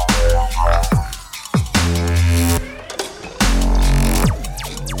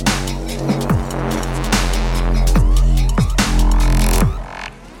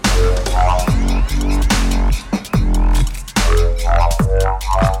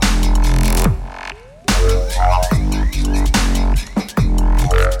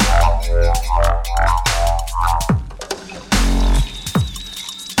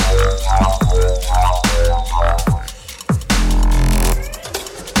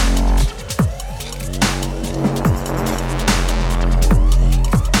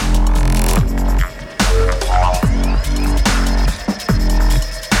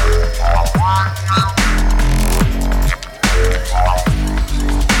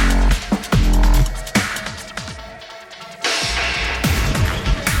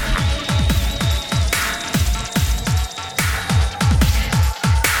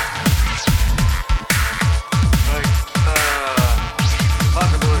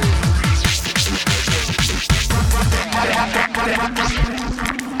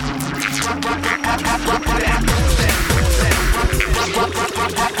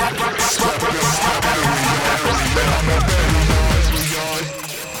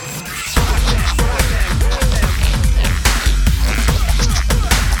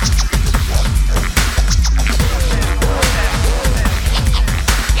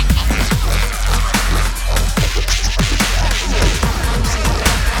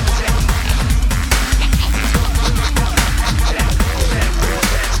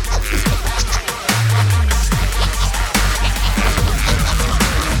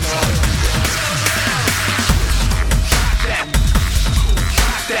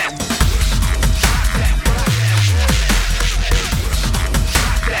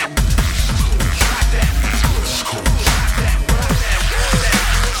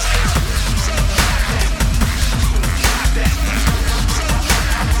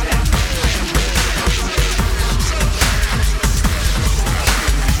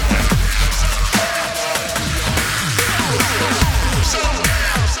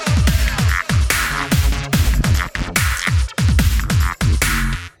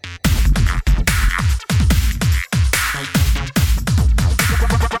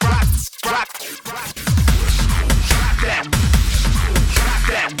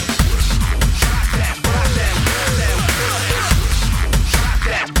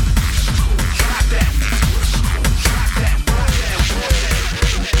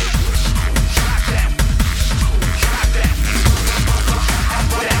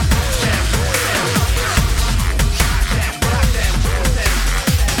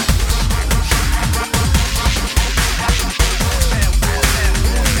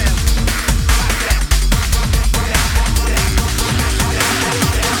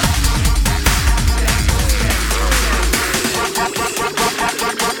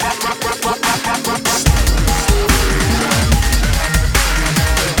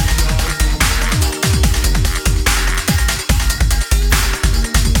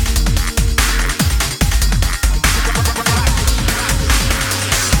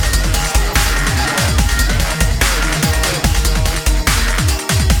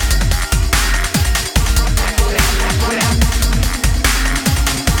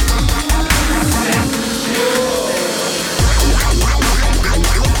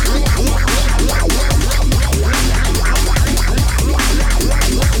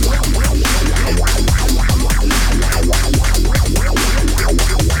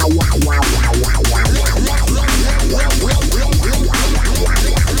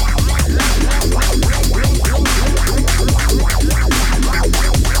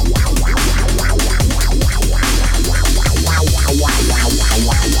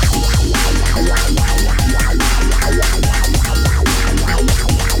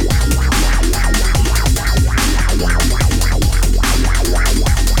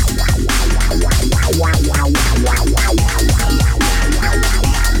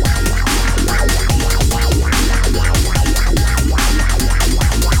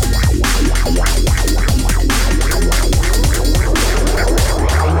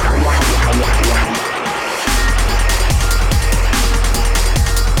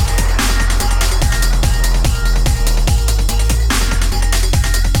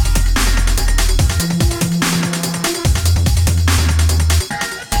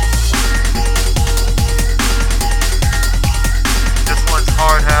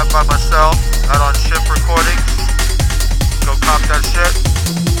 by myself out on Ship Recordings. Go cop that shit.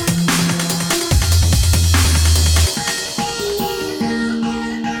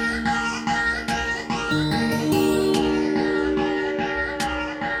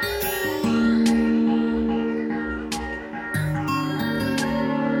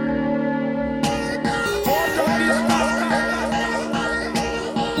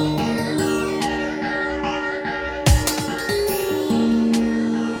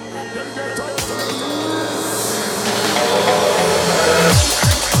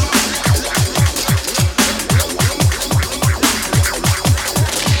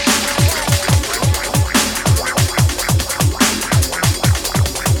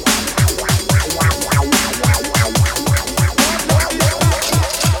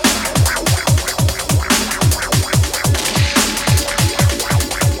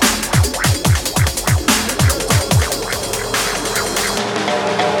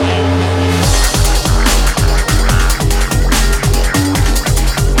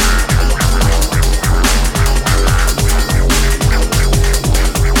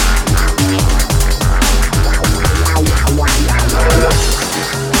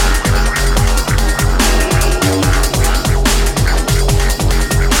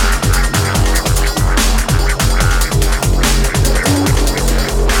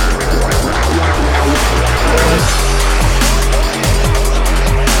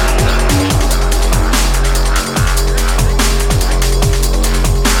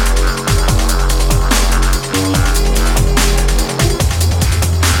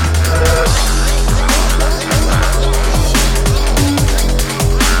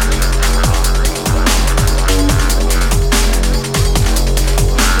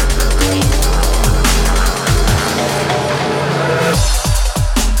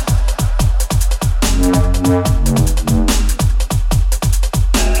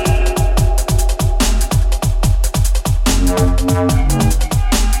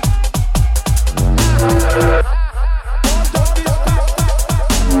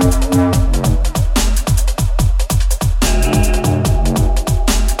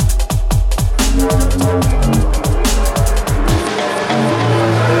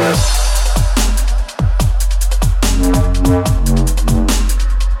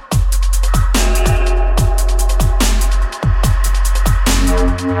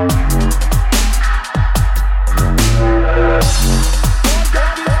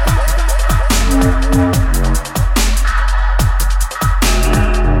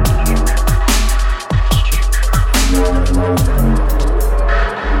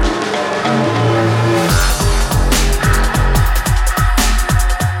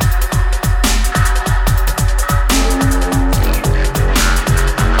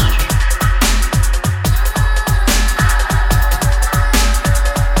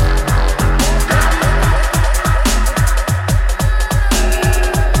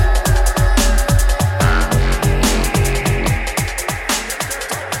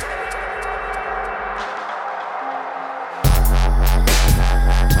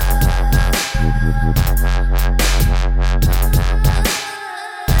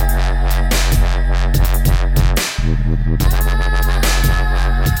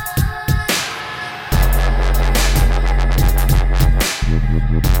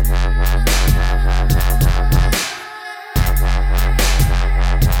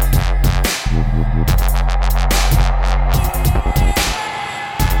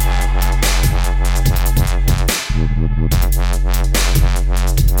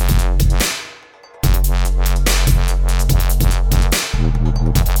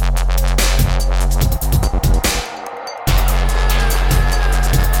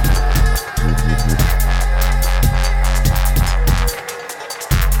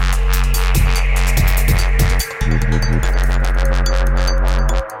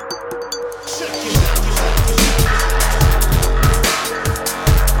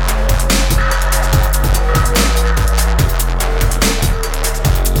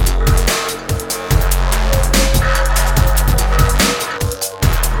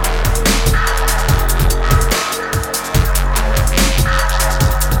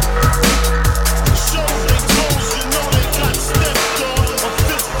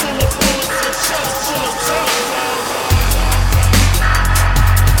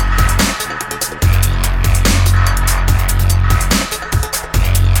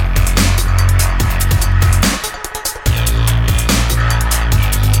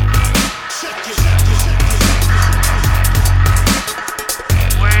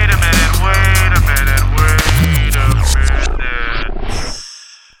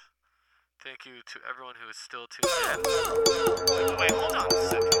 to everyone who is still tuned in. Wait, hold on a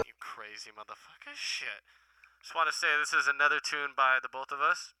second, you crazy motherfucker. Shit. Just want to say this is another tune by the both of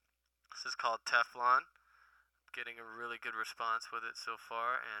us. This is called Teflon. Getting a really good response with it so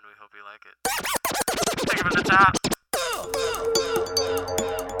far, and we hope you like it. Take it from the top.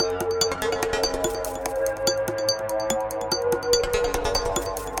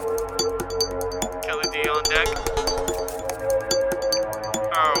 Kelly D on deck.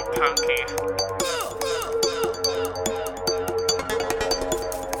 Oh, punky.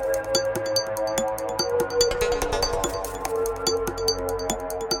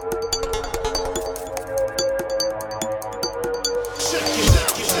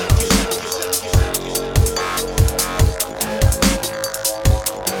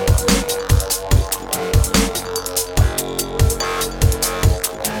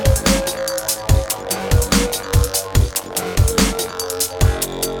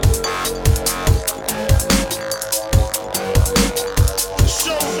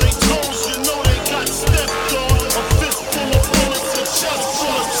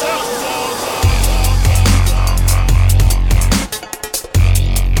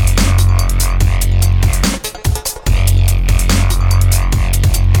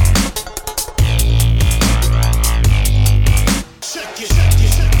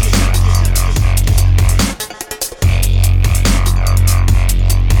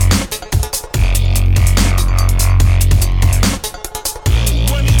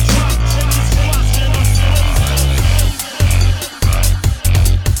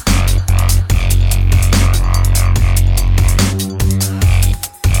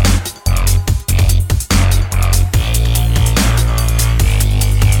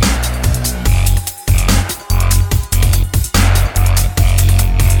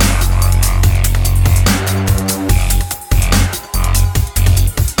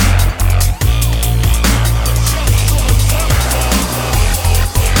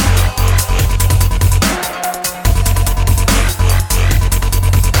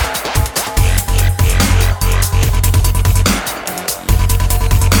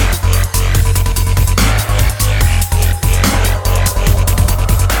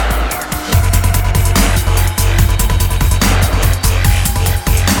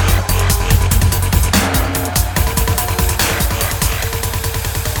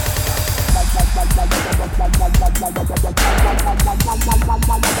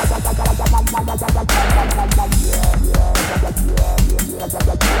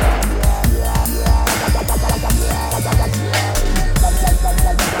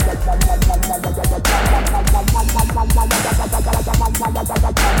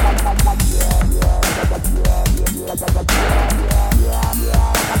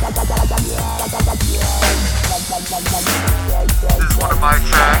 This is one of my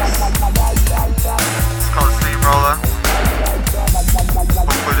tracks. It's called Steamroller.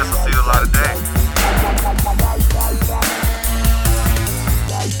 Hopefully this will see the light of day.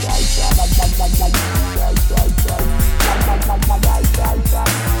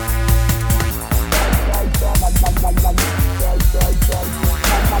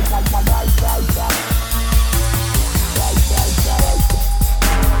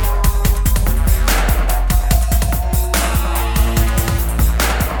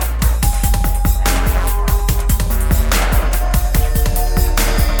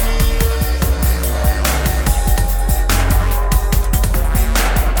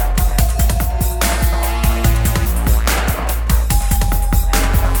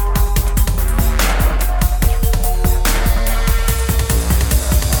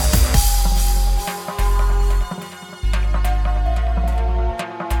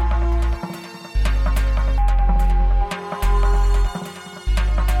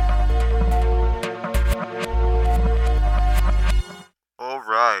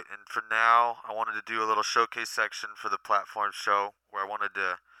 Alright, and for now, I wanted to do a little showcase section for the platform show where I wanted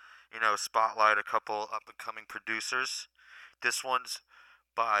to, spotlight a couple up-and-coming producers. This one's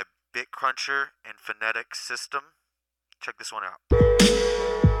by BitCruncher and Phonetic System. Check this one out.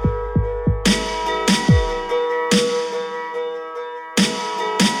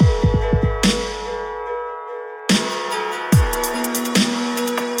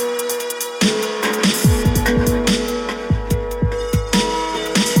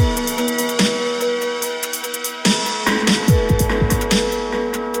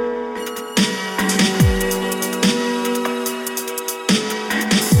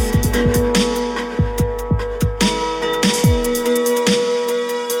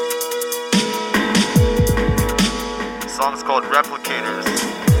 The song's called Replicators.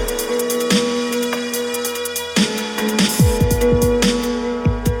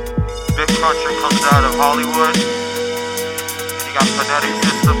 BitCruncher comes out of Hollywood, and you got Phonetic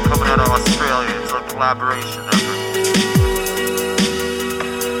System coming out of Australia. It's a collaboration effort.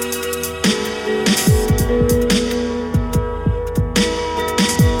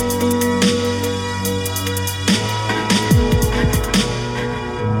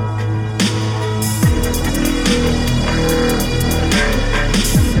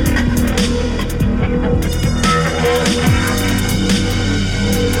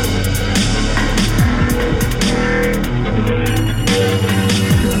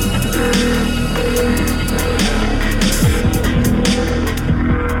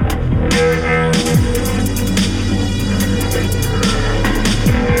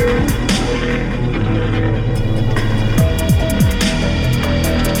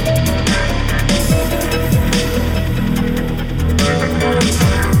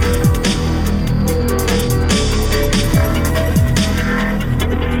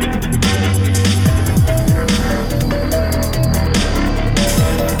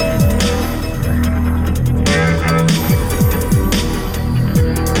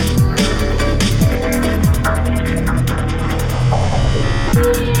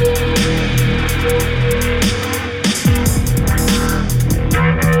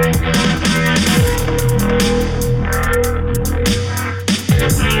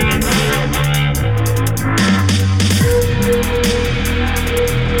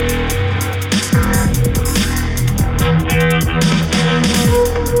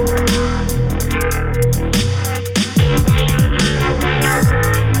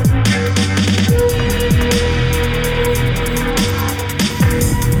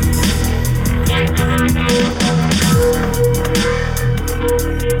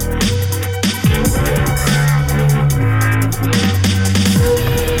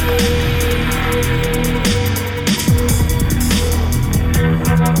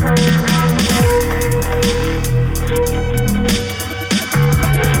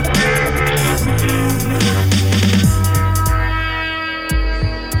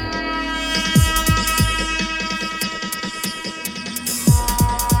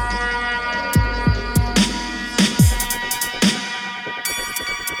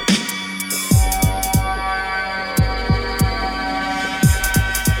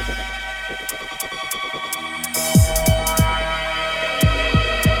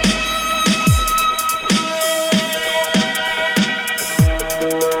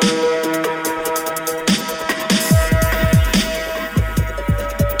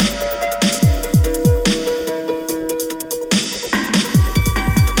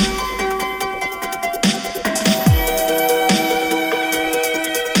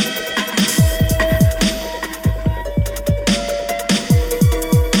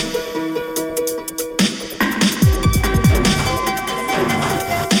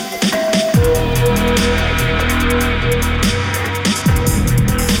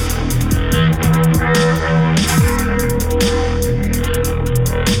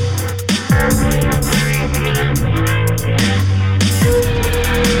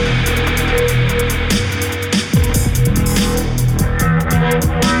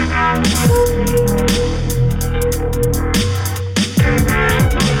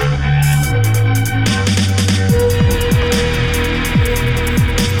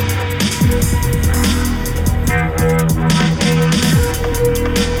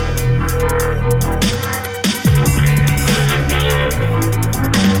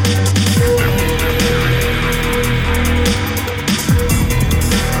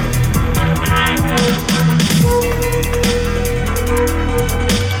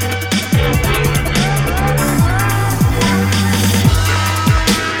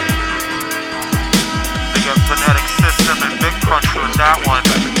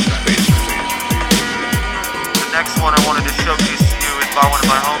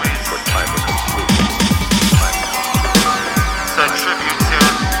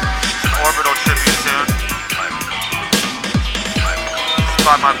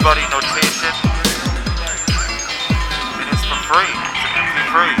 buddy notation. And it's for free. It's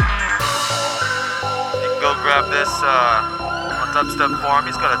MP3. You can go grab this on Dubstep Forum.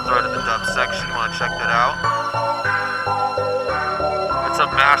 He's got a thread in the dub section. You want to check that out? It's a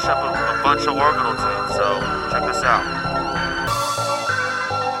mashup of a bunch of orbital tunes, so check this out.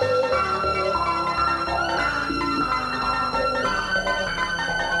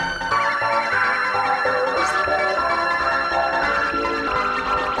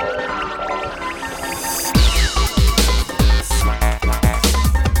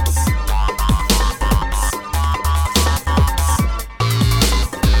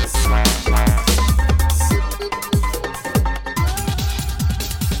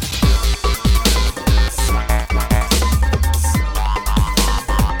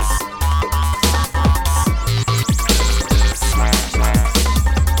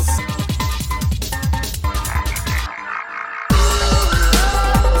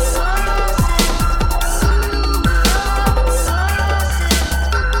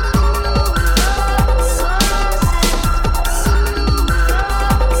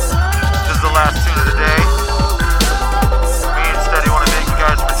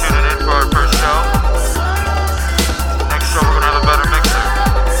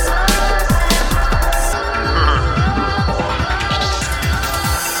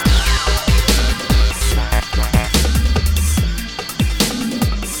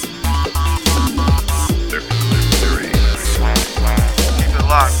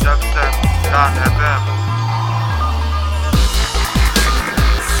 Dubstep.fm.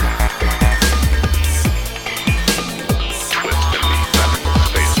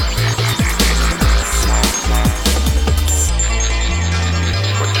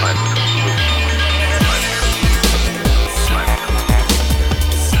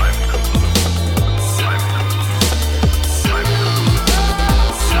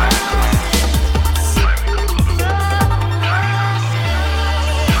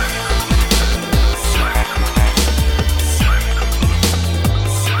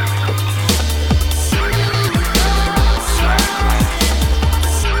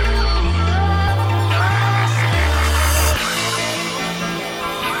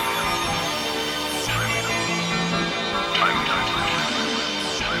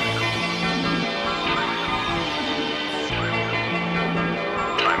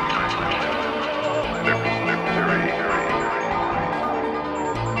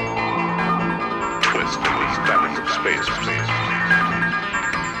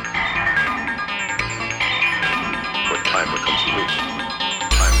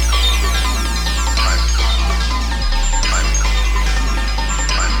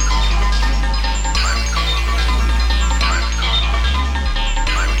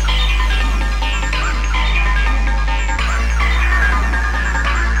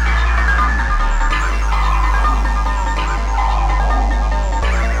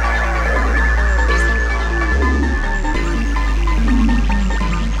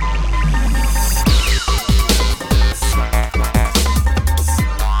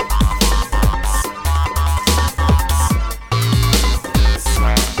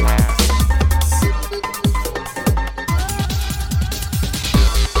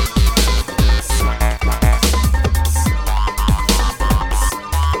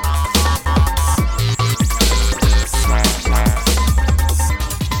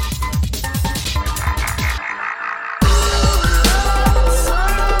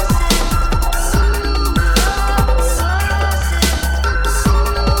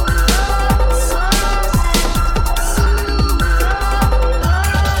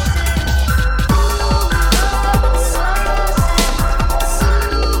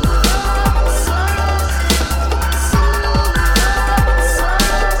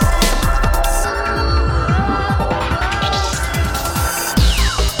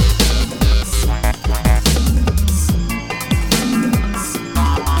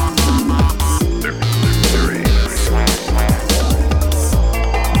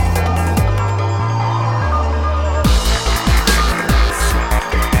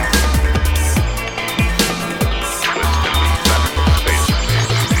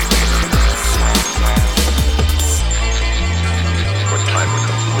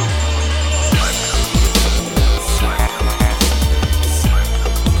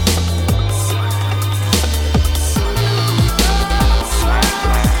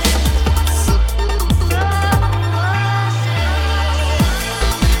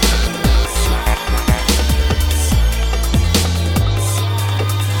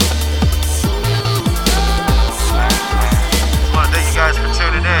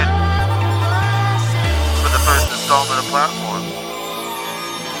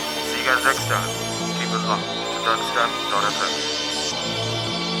 Cloud FM.